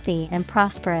and healthy and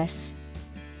prosperous.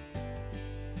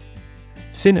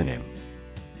 Synonym.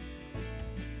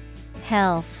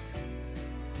 Health,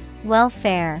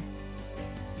 welfare,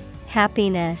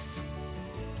 happiness.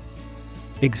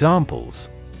 Examples.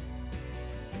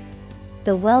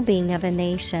 The well-being of a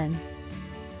nation.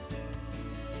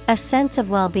 A sense of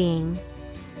well-being.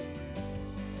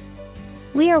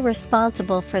 We are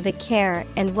responsible for the care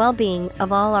and well-being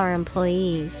of all our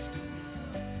employees.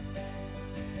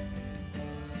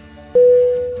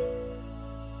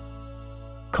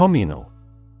 Communal.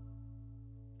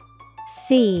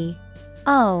 COMMUNAL.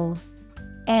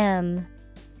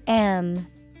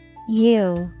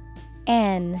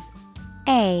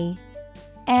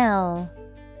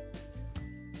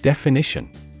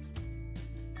 Definition: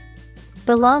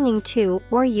 belonging to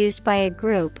or used by a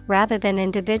group rather than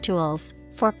individuals,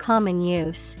 for common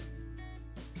use.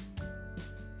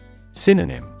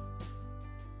 Synonym: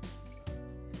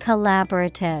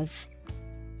 collaborative,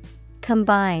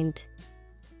 combined,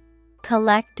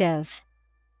 collective.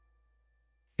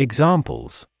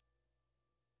 Examples: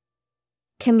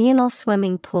 communal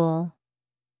swimming pool,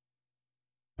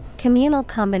 communal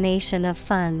combination of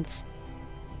funds.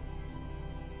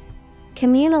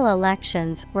 Communal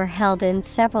elections were held in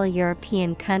several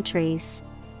European countries.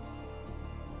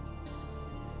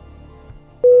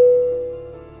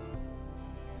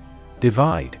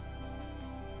 Divide.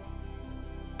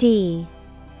 D-I-V-I-D-E.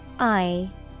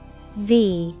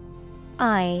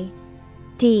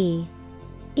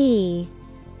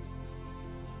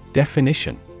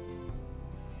 Definition: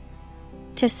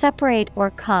 to separate or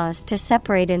cause to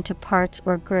separate into parts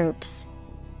or groups.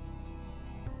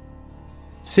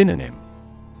 Synonym: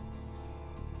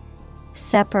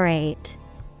 separate,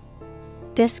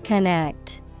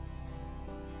 disconnect,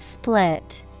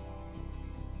 split.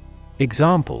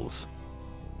 Examples: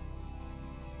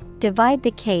 divide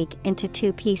the cake into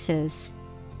 2 pieces.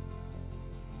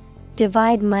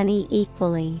 Divide money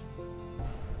equally.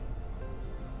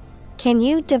 Can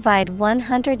you divide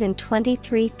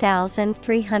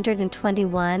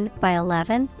 123,321 by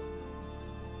 11?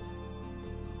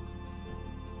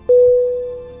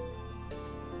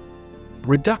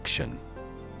 Reduction.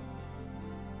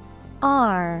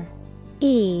 R-E-D-U-C-T-I-O-N.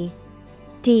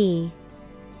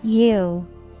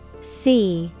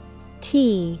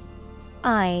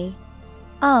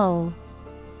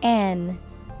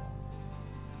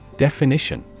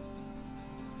 Definition: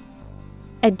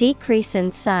 a decrease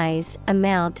in size,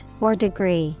 amount, or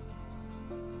degree.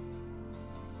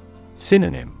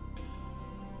 Synonym: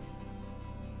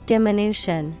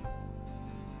 diminution,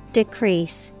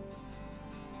 decrease,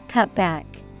 cut back.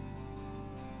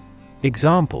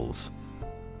 Examples: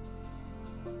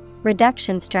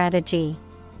 reduction strategy.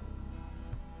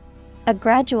 A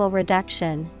gradual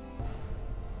reduction.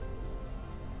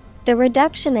 The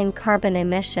reduction in carbon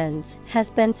emissions has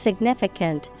been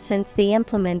significant since the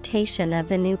implementation of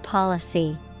the new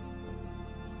policy.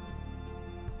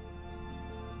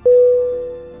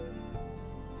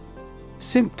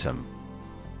 Symptom.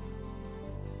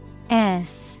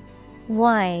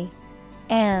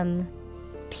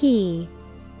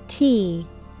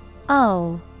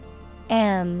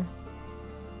 S-Y-M-P-T-O-M.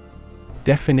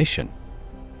 Definition: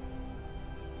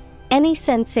 any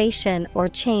sensation or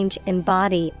change in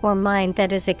body or mind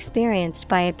that is experienced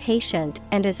by a patient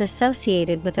and is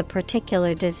associated with a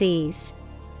particular disease.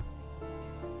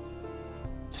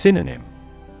 Synonym: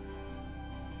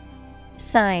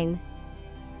 sign,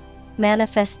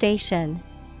 manifestation,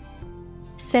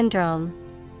 syndrome.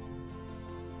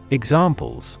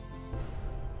 Examples: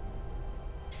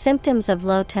 symptoms of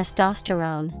low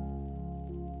testosterone.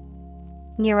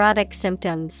 Neurotic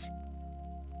symptoms.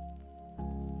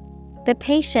 The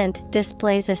patient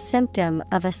displays a symptom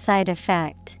of a side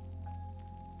effect.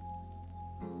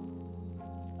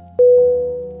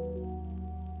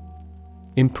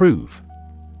 Improve.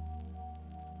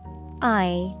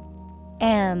 I-M-P-R-O-V-E.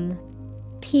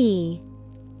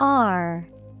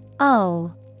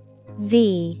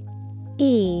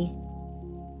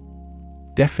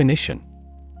 Definition: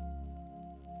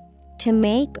 to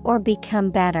make or become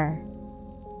better.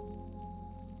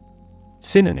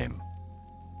 Synonym: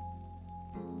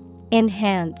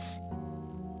 enhance,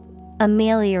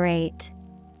 ameliorate,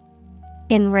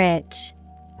 enrich.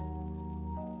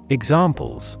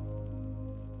 Examples: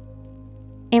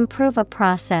 improve a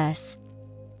process.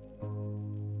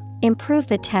 Improve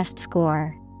the test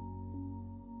score.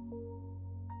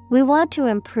 We want to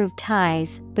improve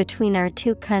ties between our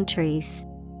 2 countries.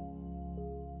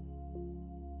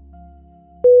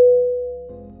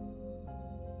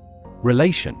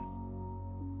 Relation.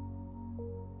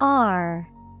 R-E-L-A-T-I-O-N.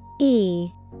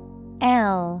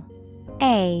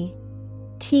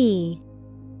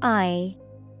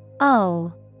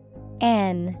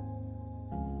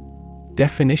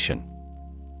 Definition: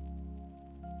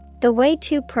 the way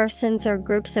 2 persons or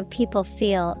groups of people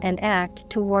feel and act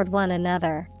toward one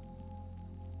another.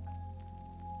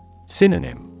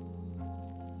 Synonym: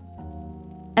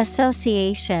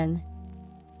 association,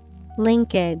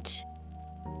 linkage,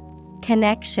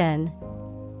 connection.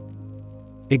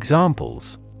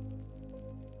 Examples: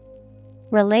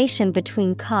 relation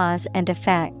between cause and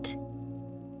effect.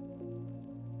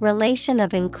 relation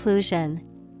of inclusion.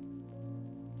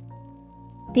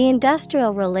 The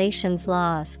industrial relations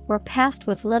laws were passed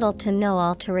with little to no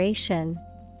alteration.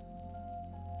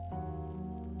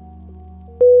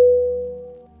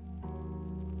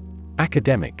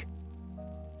 Academic.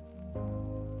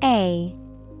 A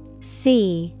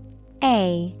C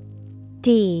A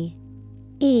D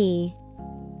E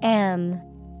M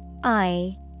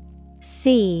I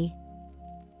C.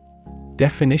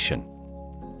 Definition.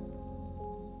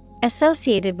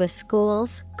 Associated with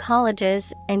schools,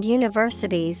 colleges, and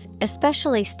universities,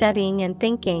 especially studying and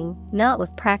thinking, not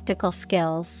with practical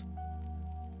skills.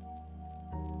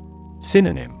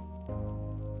 Synonym.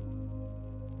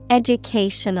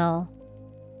 Educational,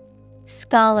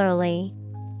 scholarly,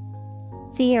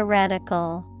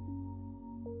 theoretical.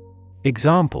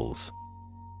 Examples.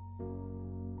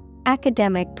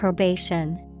 Academic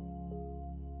probation.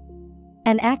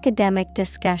 An academic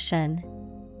discussion.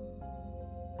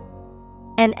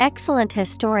 An excellent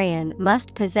historian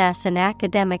must possess an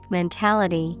academic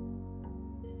mentality.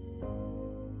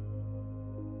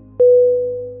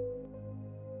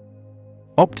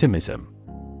 Optimism.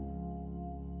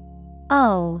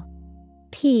 O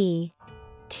P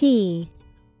T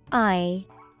I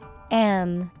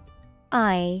M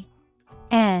I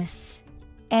S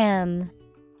M.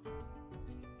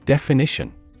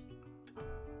 Definition.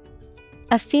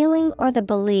 A feeling or the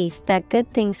belief that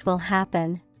good things will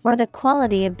happen, or the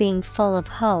quality of being full of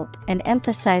hope and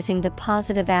emphasizing the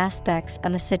positive aspects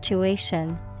of a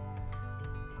situation.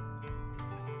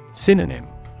 Synonym.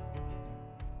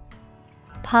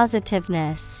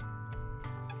 Positiveness,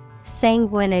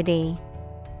 sanguinity,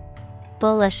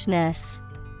 bullishness.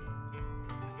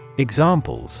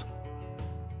 Examples.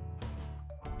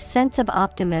 Sense of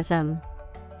optimism.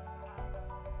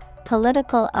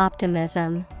 Political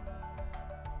optimism.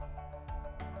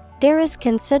 There is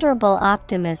considerable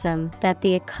optimism that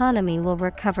the economy will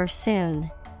recover soon.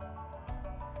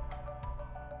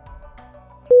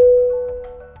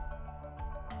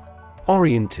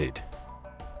 Oriented.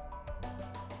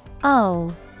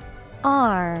 O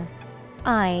R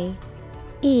I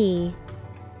E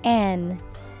N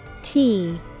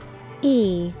T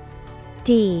E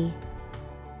D.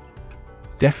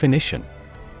 Definition.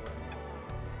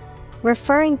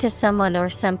 Referring to someone or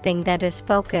something that is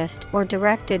focused or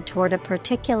directed toward a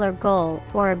particular goal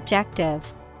or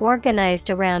objective, organized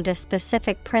around a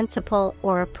specific principle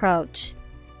or approach.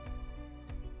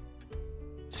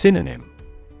 Synonym.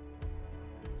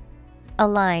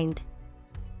 Aligned,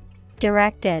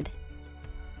 directed,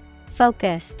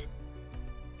 focused.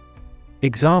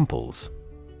 Examples.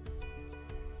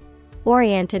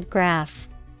 Oriented graph.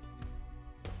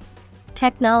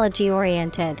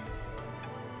 Technology-oriented.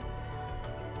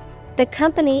 The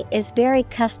company is very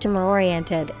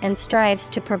customer-oriented and strives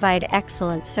to provide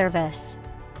excellent service.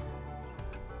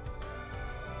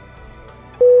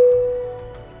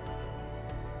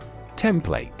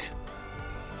 Template.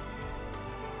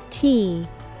 T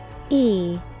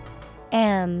E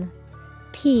M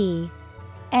P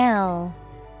L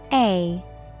A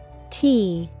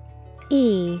T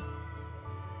E.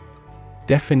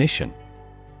 Definition.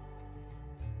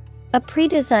 A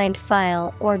pre-designed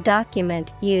file or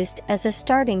document used as a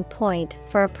starting point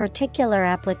for a particular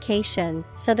application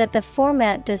so that the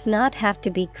format does not have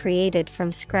to be created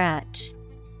from scratch.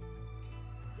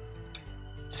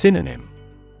 Synonym.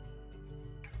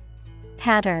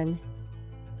 Pattern,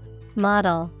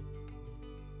 model,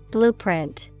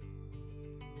 blueprint.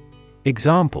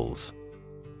 Examples.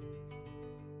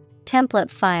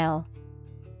 Template file.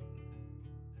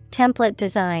 Template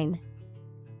design.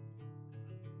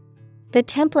 The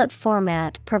template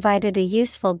format provided a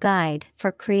useful guide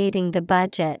for creating the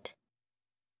budget.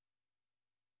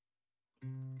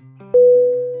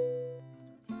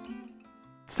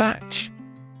 Thatch.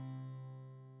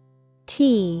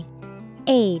 T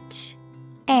H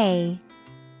A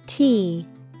T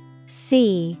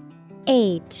C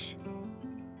H.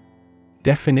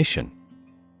 Definition.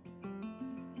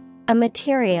 A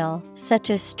material, such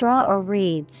as straw or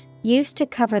reeds, used to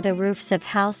cover the roofs of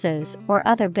houses or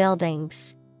other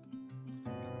buildings.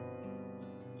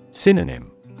 Synonym.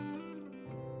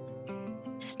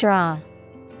 Straw,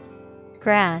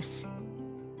 grass,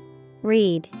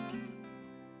 reed.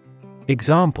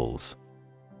 Examples.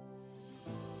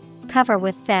 Cover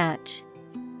with thatch.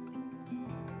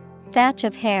 Thatch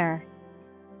of hair.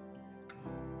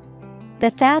 The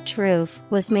thatch roof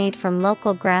was made from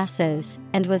local grasses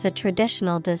and was a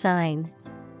traditional design.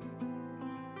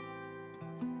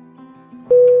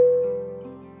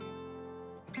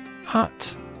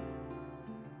 Hut.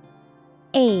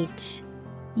 H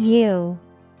U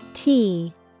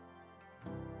T.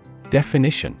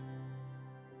 Definition.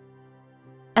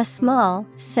 A small,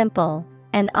 simple,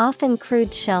 and often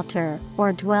crude shelter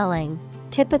or dwelling,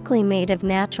 typically made of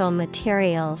natural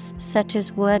materials such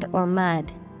as wood or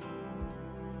mud.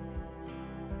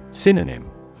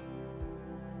 Synonym.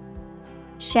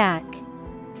 Shack,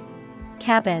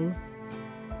 cabin,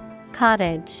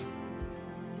 cottage.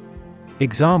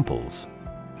 Examples.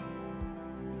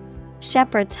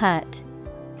 Shepherd's hut,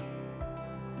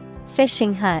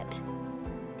 fishing hut.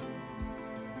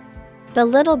 The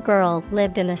little girl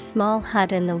lived in a small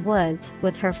hut in the woods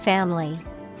with her family.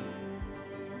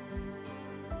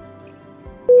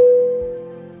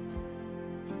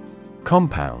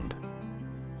 Compound.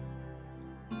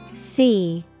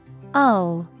 C-O-M-P-O-U-N-D.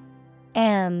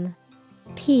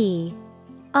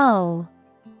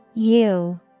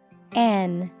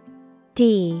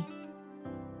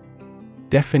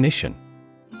 Definition.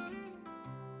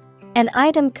 An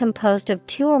item composed of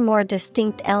two or more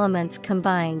distinct elements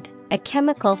combined, a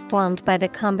chemical formed by the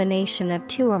combination of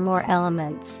two or more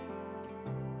elements.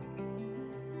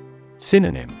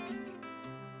 Synonym.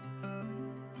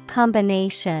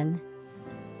 Combination,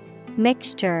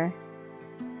 mixture,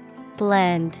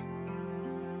 blend.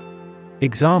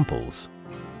 Examples.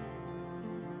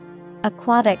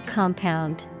 Aquatic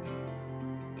compound,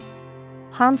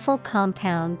 harmful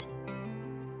compound.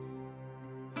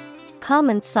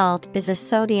 Common salt is a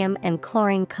sodium and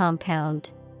chlorine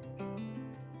compound.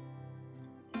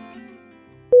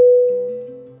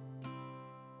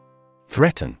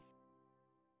 Threaten.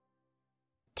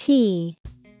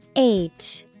 T-H-R-E-A-T-E-N.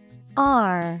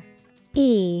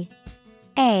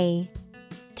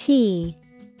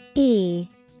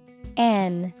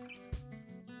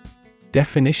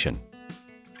 Definition.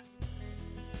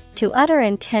 To utter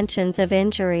intentions of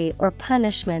injury or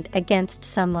punishment against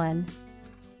someone.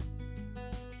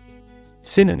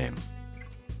 Synonym.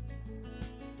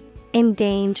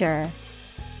 Endanger,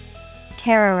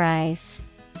 terrorize,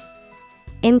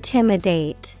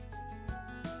 intimidate.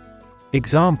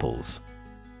 Examples.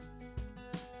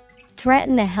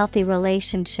 Threaten a healthy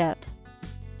relationship.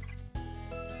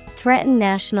 Threaten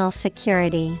national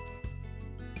security.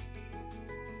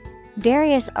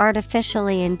 Various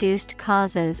artificially induced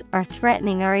causes are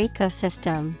threatening our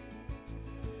ecosystem.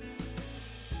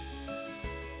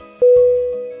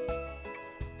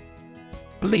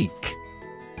 Bleak.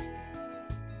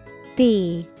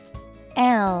 B-L-E-A-K.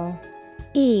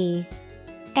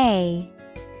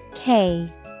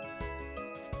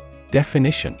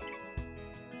 Definition.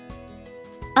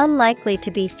 Unlikely to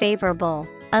be favorable,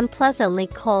 unpleasantly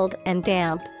cold and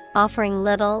damp, offering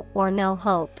little or no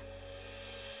hope.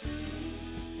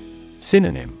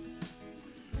 Synonym.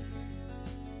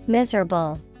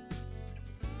 Miserable,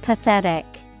 pathetic,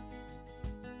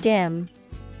 dim.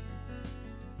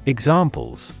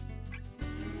 Examples.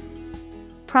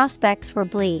 Prospects were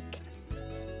bleak.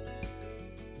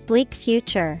 Bleak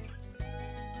future.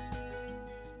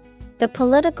 The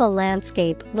political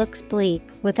landscape looks bleak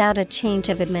without a change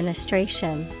of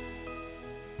administration.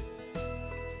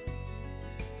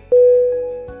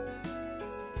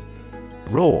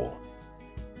 Raw.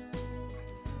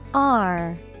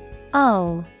 R-O-A-R.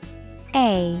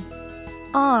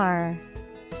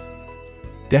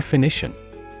 Definition.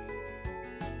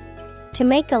 To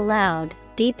make a loud,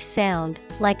 deep sound,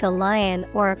 like a lion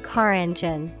or a car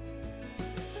engine.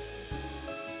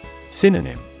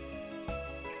 Synonym.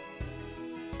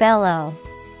 Bellow,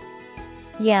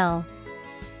 yell,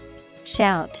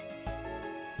 shout.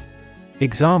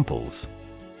 Examples.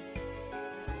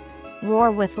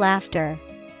 Roar with laughter.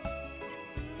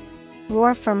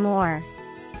 Roar for more.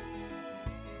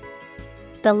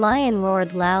 The lion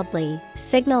roared loudly,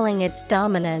 signaling its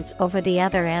dominance over the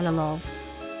other animals.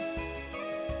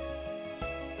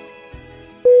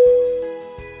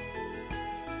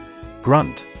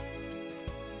 Grunt.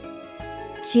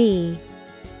 G-R-U-N-T.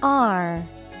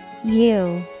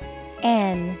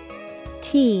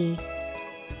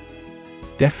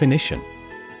 Definition.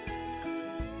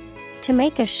 To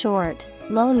make a short,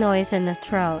 low noise in the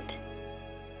throat.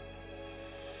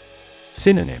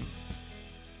 Synonym.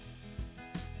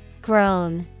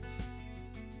 Groan,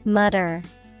 mutter,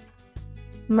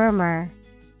 murmur.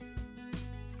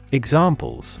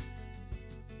 Examples.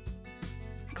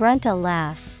 Grunt a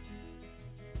laugh.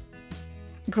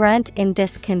 Grunt in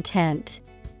discontent.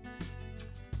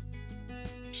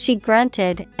 She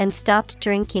grunted and stopped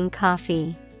drinking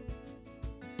coffee.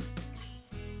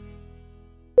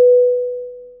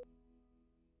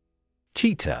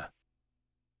 Cheetah.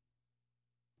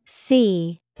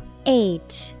 C-H-E-E-T-A-H.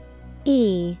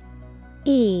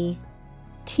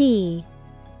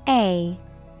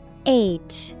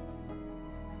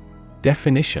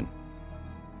 Definition.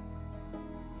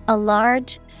 A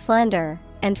large, slender,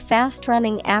 and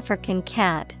fast-running African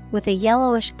cat with a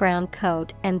yellowish-brown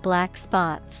coat and black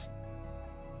spots.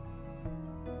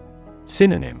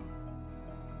 Synonym: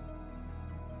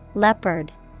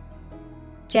 Leopard,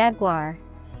 jaguar,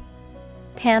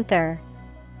 panther.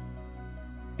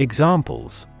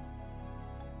 Examples: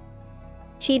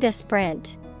 Cheetah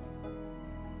sprint,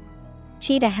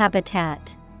 cheetah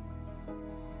habitat.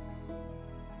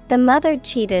 The mother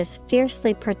cheetahs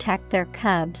fiercely protect their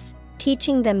cubs,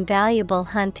 teaching them valuable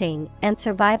hunting and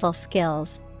survival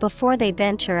skills before they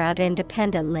venture out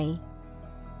independently.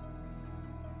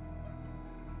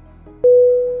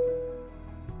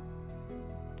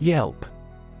 Yelp.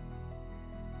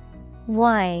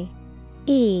 Y-E-L-P.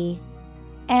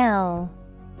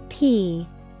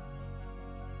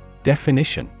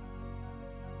 Definition: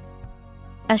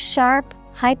 A sharp,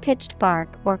 high-pitched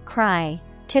bark or cry,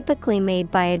 typically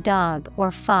made by a dog or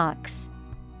fox.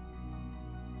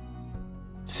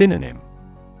 Synonym: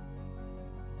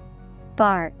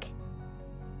 Bark,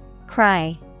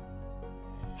 cry,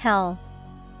 howl.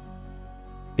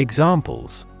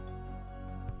 Examples: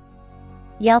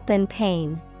 Yelp in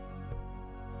pain,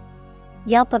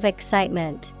 yelp of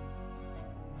excitement.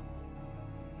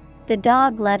 The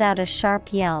dog let out a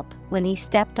sharp yelp when he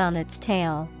stepped on its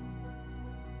tail.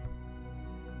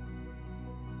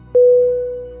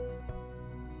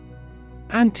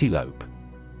 Antelope.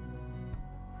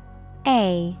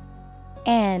 A-N-T-E-L-O-P-E.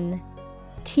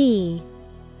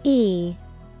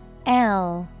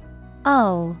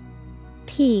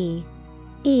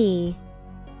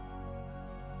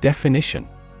 Definition: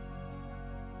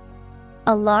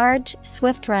 A large,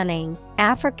 swift-running,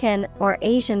 African or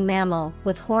Asian mammal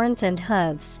with horns and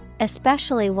hooves,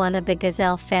 especially one of the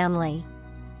gazelle family.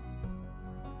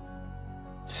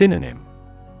 Synonym: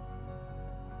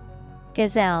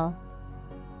 Gazelle,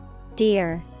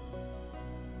 deer,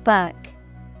 buck.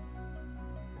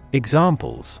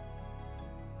 Examples: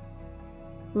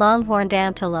 Longhorned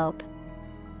antelope,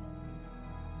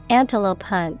 antelope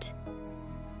hunt.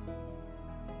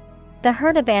 The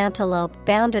herd of antelope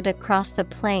bounded across the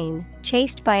plain,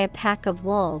 chased by a pack of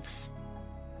wolves.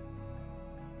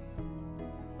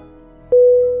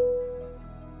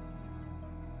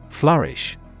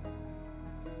 Flourish.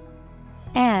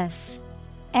 F-L-O-U-R-I-S-H.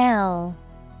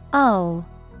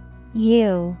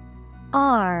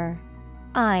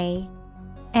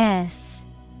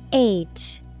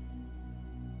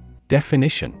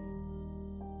 Definition: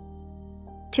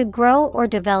 To grow or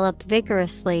develop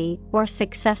vigorously or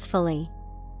successfully.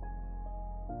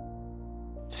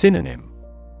 Synonym: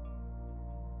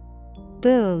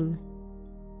 Boom,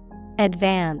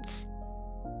 advance,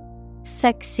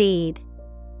 succeed.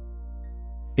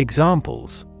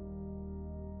 Examples: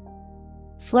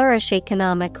 Flourish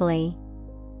economically,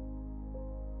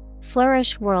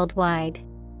 flourish worldwide.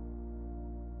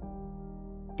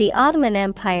 The Ottoman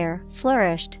Empire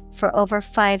flourished for over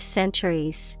 5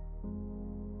 centuries.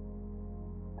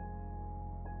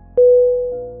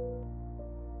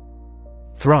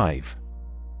 Thrive.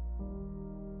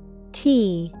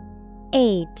 T-H-R-I-V-E.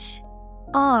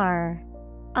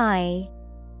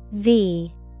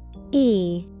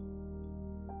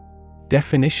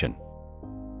 Definition: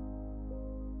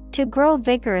 To grow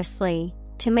vigorously,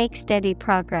 to make steady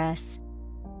progress.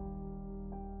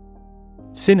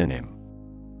 Synonym: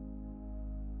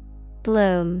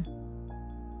 Bloom,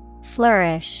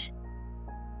 flourish,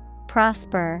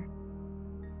 prosper.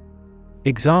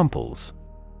 Examples: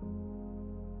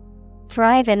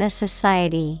 Thrive in a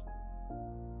society,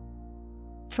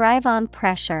 thrive on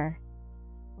pressure.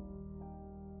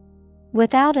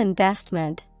 Without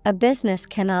investment, a business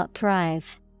cannot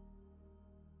thrive.